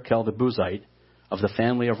of Barachel the Buzite, of the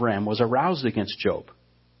family of Ram, was aroused against Job.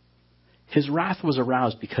 His wrath was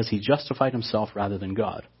aroused because he justified himself rather than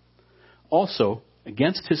God. Also,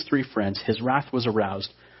 against his three friends, his wrath was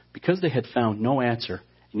aroused because they had found no answer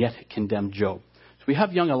and yet had condemned Job. So we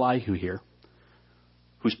have young Elihu here,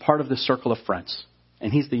 who's part of this circle of friends,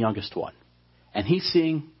 and he's the youngest one. And he's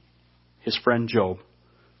seeing his friend Job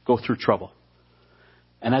go through trouble.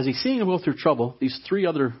 And as he's seeing him go through trouble, these three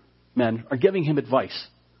other men are giving him advice.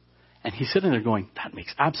 And he's sitting there going, that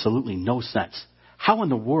makes absolutely no sense. How in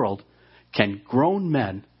the world can grown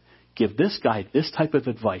men give this guy this type of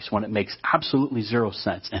advice when it makes absolutely zero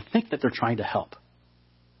sense and think that they're trying to help?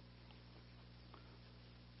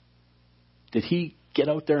 Did he get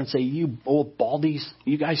out there and say, you old baldies,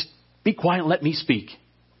 you guys be quiet and let me speak?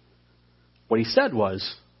 What he said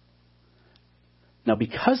was, now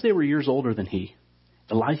because they were years older than he,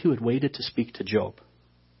 Elihu had waited to speak to Job.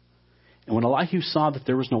 And when Elihu saw that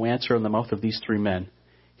there was no answer in the mouth of these three men,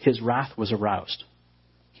 his wrath was aroused.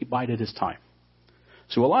 He bided his time.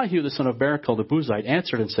 So Elihu, the son of Barachel the Buzite,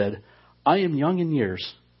 answered and said, I am young in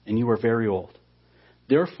years, and you are very old.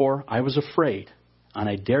 Therefore I was afraid, and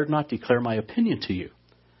I dared not declare my opinion to you.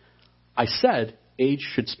 I said, age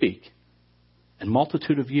should speak, and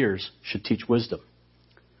multitude of years should teach wisdom.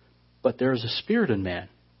 But there is a spirit in man,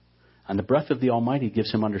 and the breath of the Almighty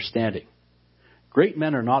gives him understanding. Great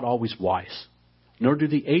men are not always wise, nor do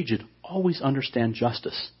the aged always understand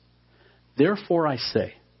justice. Therefore I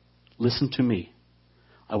say, listen to me.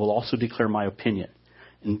 I will also declare my opinion.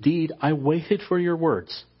 Indeed, I waited for your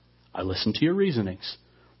words. I listened to your reasonings.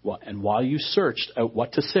 And while you searched out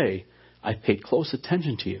what to say, I paid close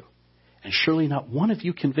attention to you. And surely not one of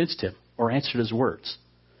you convinced him or answered his words.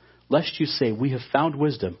 Lest you say, we have found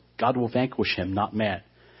wisdom, God will vanquish him, not man.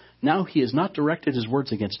 Now he has not directed his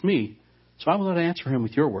words against me, so I will not answer him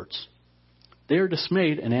with your words. They are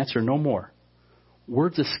dismayed and answer no more.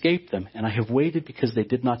 Words escaped them, and I have waited because they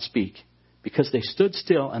did not speak, because they stood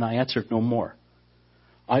still and I answered no more.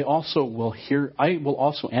 I will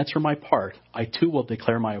also answer my part. I too will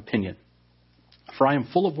declare my opinion. For I am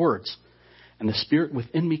full of words, and the spirit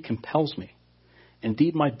within me compels me.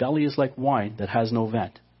 Indeed, my belly is like wine that has no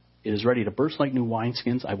vent. It is ready to burst like new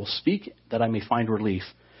wineskins. I will speak that I may find relief.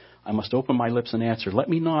 I must open my lips and answer. Let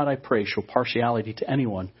me not, I pray, show partiality to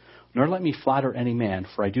anyone, nor let me flatter any man,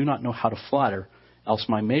 for I do not know how to flatter, else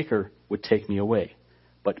my Maker would take me away.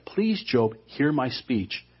 But please, Job, hear my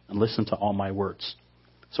speech and listen to all my words.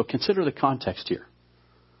 So consider the context here.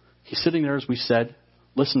 He's sitting there, as we said,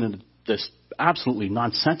 listening to this absolutely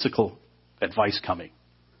nonsensical advice coming.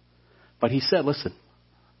 But he said, listen,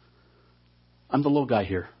 I'm the little guy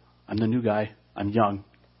here. I'm the new guy. I'm young.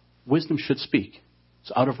 Wisdom should speak.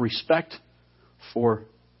 So out of respect for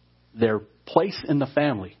their place in the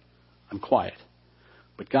family, I'm quiet.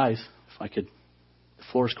 But guys, if I could, the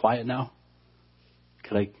floor is quiet now.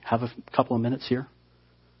 Could I have a couple of minutes here?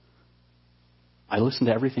 I listened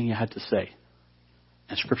to everything you had to say.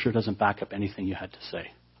 And Scripture doesn't back up anything you had to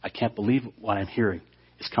say. I can't believe what I'm hearing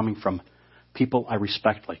is coming from people I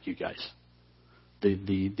respect like you guys.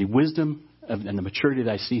 The wisdom and the maturity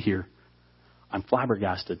that I see here, I'm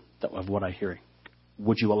flabbergasted of what I'm hearing.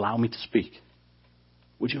 Would you allow me to speak?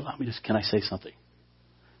 Would you allow me to, can I say something?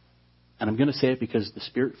 And I'm going to say it because the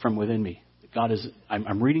Spirit from within me, God is,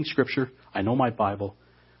 I'm reading Scripture. I know my Bible.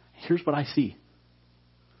 Here's what I see.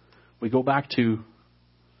 We go back to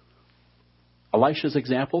Elisha's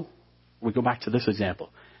example. We go back to this example.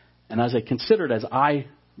 And as I considered, as I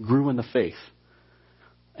grew in the faith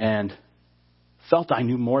and felt I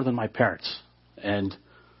knew more than my parents, and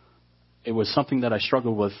it was something that I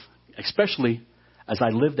struggled with, especially as I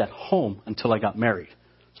lived at home until I got married.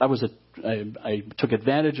 So I took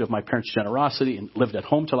advantage of my parents' generosity and lived at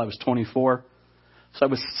home till I was 24. So I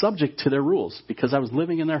was subject to their rules because I was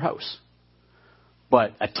living in their house.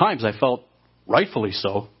 But at times I felt, rightfully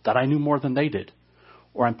so, that I knew more than they did.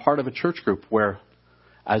 Or I'm part of a church group where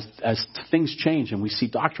as things change and we see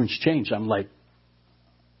doctrines change, I'm like,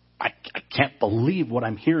 I can't believe what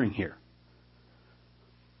I'm hearing here.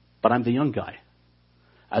 But I'm the young guy.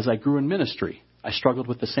 As I grew in ministry, I struggled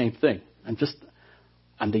with the same thing.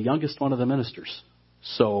 I'm the youngest one of the ministers.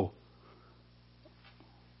 So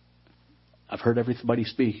I've heard everybody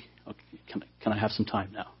speak. Okay, can I have some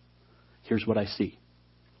time now? Here's what I see.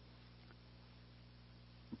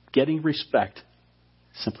 Getting respect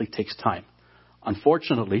simply takes time.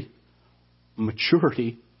 Unfortunately,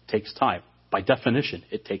 maturity takes time. By definition,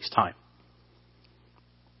 it takes time.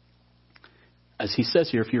 As he says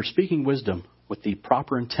here, if you're speaking wisdom with the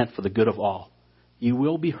proper intent for the good of all, you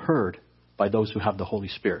will be heard by those who have the Holy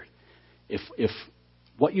Spirit. If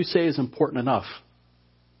what you say is important enough,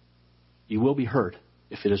 you will be heard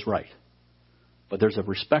if it is right. But there's a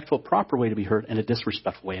respectful, proper way to be heard and a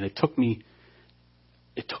disrespectful way. And it took me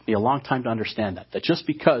a long time to understand that just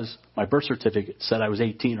because my birth certificate said I was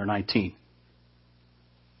 18 or 19,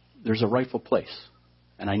 there's a rightful place.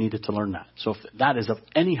 And I needed to learn that. So if that is of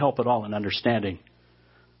any help at all in understanding,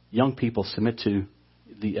 young people, submit to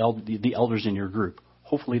the elders in your group.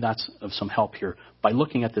 Hopefully that's of some help here by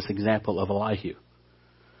looking at this example of Elihu.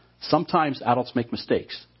 Sometimes adults make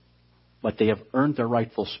mistakes, but they have earned their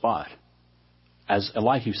rightful spot. As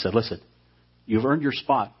Elihu said, listen, you've earned your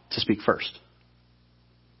spot to speak first.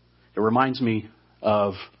 It reminds me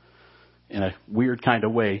of, in a weird kind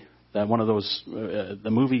of way, that one of those,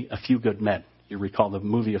 the movie A Few Good Men. You recall the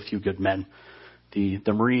movie A Few Good Men, the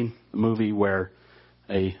Marine movie where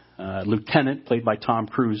a lieutenant played by Tom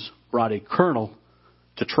Cruise brought a colonel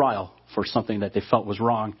to trial for something that they felt was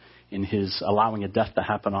wrong in his allowing a death to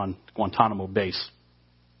happen on Guantanamo base.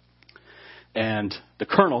 And the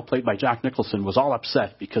colonel, played by Jack Nicholson, was all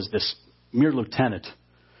upset because this mere lieutenant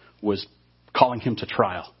was calling him to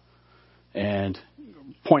trial and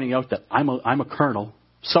pointing out that I'm a colonel,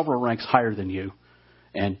 several ranks higher than you,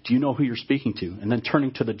 and do you know who you're speaking to? And then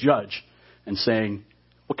turning to the judge and saying,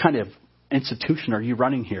 what kind of institution are you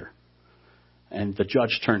running here? And the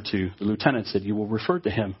judge turned to the lieutenant and said, you will refer to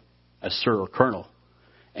him as sir or colonel,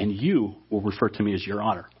 and you will refer to me as your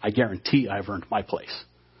honor. I guarantee I've earned my place.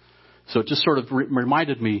 So it just sort of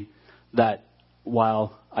reminded me that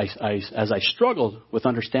while as I struggled with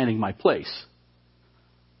understanding my place,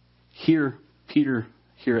 Peter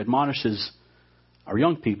here admonishes our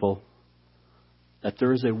young people that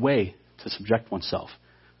there is a way to subject oneself.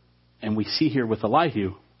 And we see here with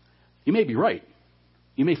Elihu, you may be right.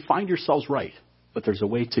 You may find yourselves right, but there's a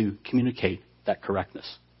way to communicate that correctness.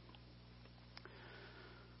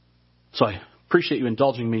 So I appreciate you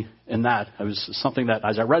indulging me in that. It was something that,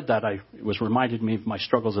 as I read that, it was reminded me of my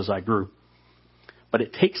struggles as I grew. But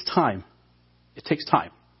it takes time. It takes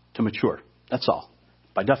time to mature. That's all.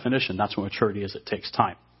 By definition, that's what maturity is. It takes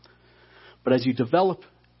time. But as you develop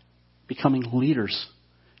becoming leaders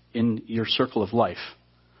in your circle of life,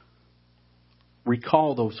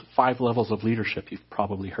 recall those 5 levels of leadership you've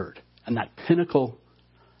probably heard. And that pinnacle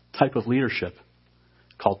type of leadership,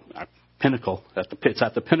 called pinnacle, it's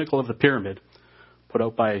at the pinnacle of the pyramid, put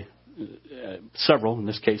out by several, in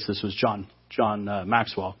this case this was John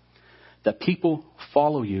Maxwell, that people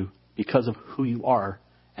follow you because of who you are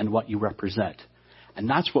and what you represent. And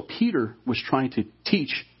that's what Peter was trying to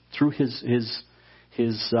teach through his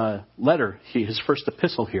letter, his first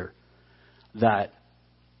epistle here, that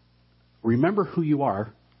remember who you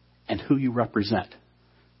are and who you represent,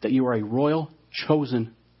 that you are a royal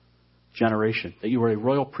chosen generation, that you are a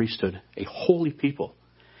royal priesthood, a holy people,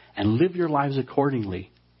 and live your lives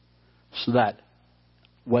accordingly so that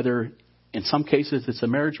whether in some cases it's a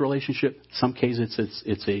marriage relationship, in some cases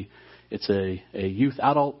it's a youth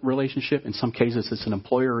adult relationship, in some cases it's an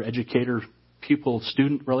employer educator pupil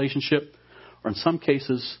student relationship, or in some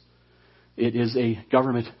cases it is a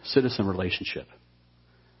government citizen relationship.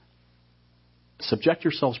 Subject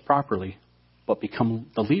yourselves properly, but become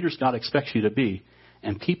the leaders God expects you to be,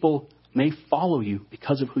 and people may follow you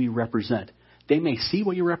because of who you represent. They may see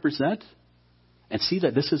what you represent and see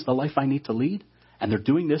that this is the life I need to lead, and they're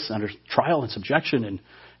doing this under trial and subjection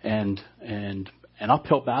and an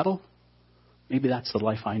uphill battle. Maybe that's the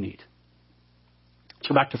life I need. Let's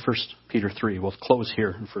go back to 1 Peter 3. We'll close here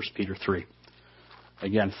in 1 Peter 3.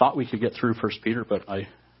 Again, thought we could get through 1 Peter, but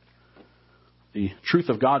the truth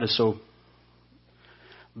of God is so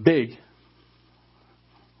big,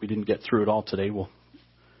 we didn't get through it all today. We'll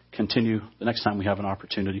continue the next time we have an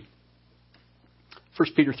opportunity. 1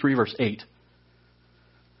 Peter 3, verse 8.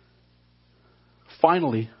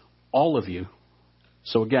 Finally, all of you.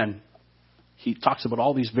 So again, he talks about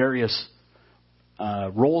all these various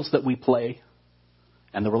roles that we play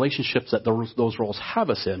and the relationships that those roles have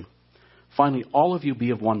us in. Finally, all of you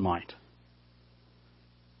be of one mind,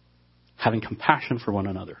 having compassion for one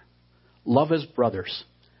another. Love as brothers.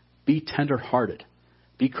 Be tender-hearted.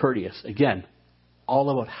 Be courteous. Again, all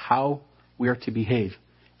about how we are to behave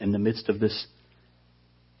in the midst of this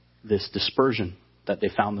dispersion that they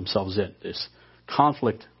found themselves in, this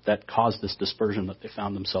conflict that caused this dispersion that they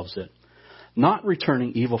found themselves in. Not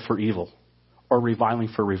returning evil for evil or reviling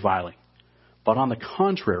for reviling, but on the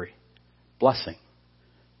contrary, blessing.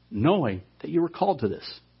 knowing that you were called to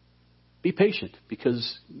this. Be patient,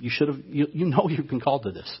 because you know you've been called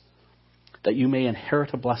to this, that you may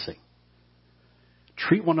inherit a blessing.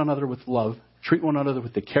 Treat one another with love. Treat one another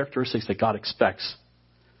with the characteristics that God expects.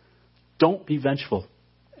 Don't be vengeful,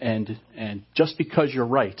 and just because you're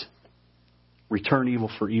right, return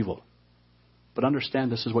evil for evil. But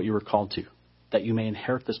understand this is what you were called to, that you may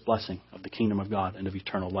inherit this blessing of the kingdom of God and of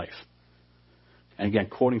eternal life. And again,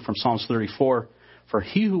 quoting from Psalms 34, "For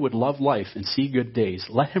he who would love life and see good days,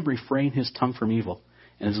 let him refrain his tongue from evil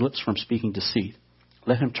and his lips from speaking deceit.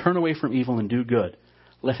 Let him turn away from evil and do good.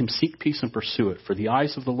 Let him seek peace and pursue it. For the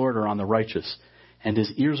eyes of the Lord are on the righteous, and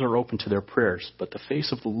his ears are open to their prayers. But the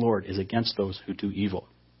face of the Lord is against those who do evil."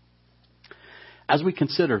 As we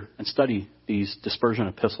consider and study these dispersion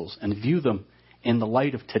epistles and view them in the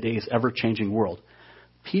light of today's ever-changing world,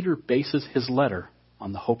 Peter bases his letter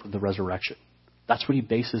on the hope of the resurrection. That's what he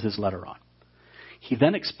bases his letter on. He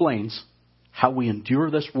then explains how we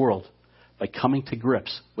endure this world by coming to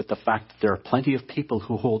grips with the fact that there are plenty of people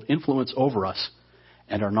who hold influence over us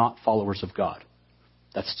and are not followers of God.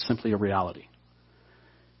 That's simply a reality.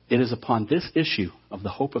 It is upon this issue of the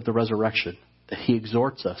hope of the resurrection that he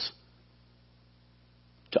exhorts us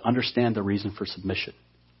to understand the reason for submission,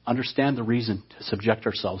 understand the reason to subject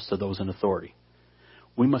ourselves to those in authority.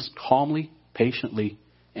 We must calmly, patiently,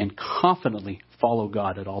 and confidently follow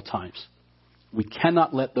God at all times. We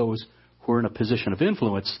cannot let those who are in a position of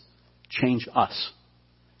influence change us.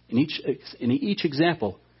 In each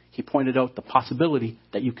example, he pointed out the possibility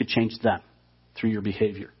that you could change them through your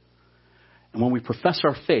behavior. And when we profess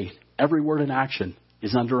our faith, every word and action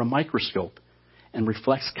is under a microscope and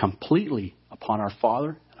reflects completely upon our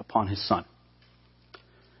Father and upon his Son.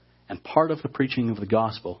 And part of the preaching of the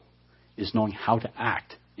gospel is knowing how to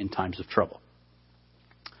act in times of trouble.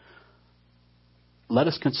 Let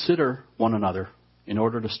us consider one another in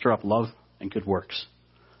order to stir up love and good works,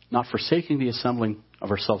 not forsaking the assembling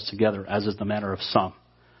of ourselves together, as is the manner of some,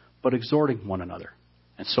 but exhorting one another,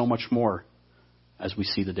 and so much more as we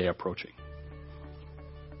see the day approaching.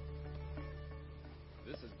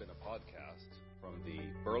 This has been a podcast from the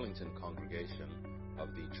Burlington congregation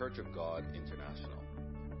of the Church of God International.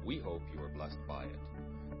 We hope you are blessed by it.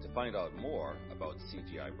 To find out more about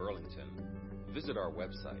CGI Burlington, visit our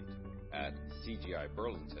website at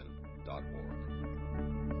cgiburlington.org.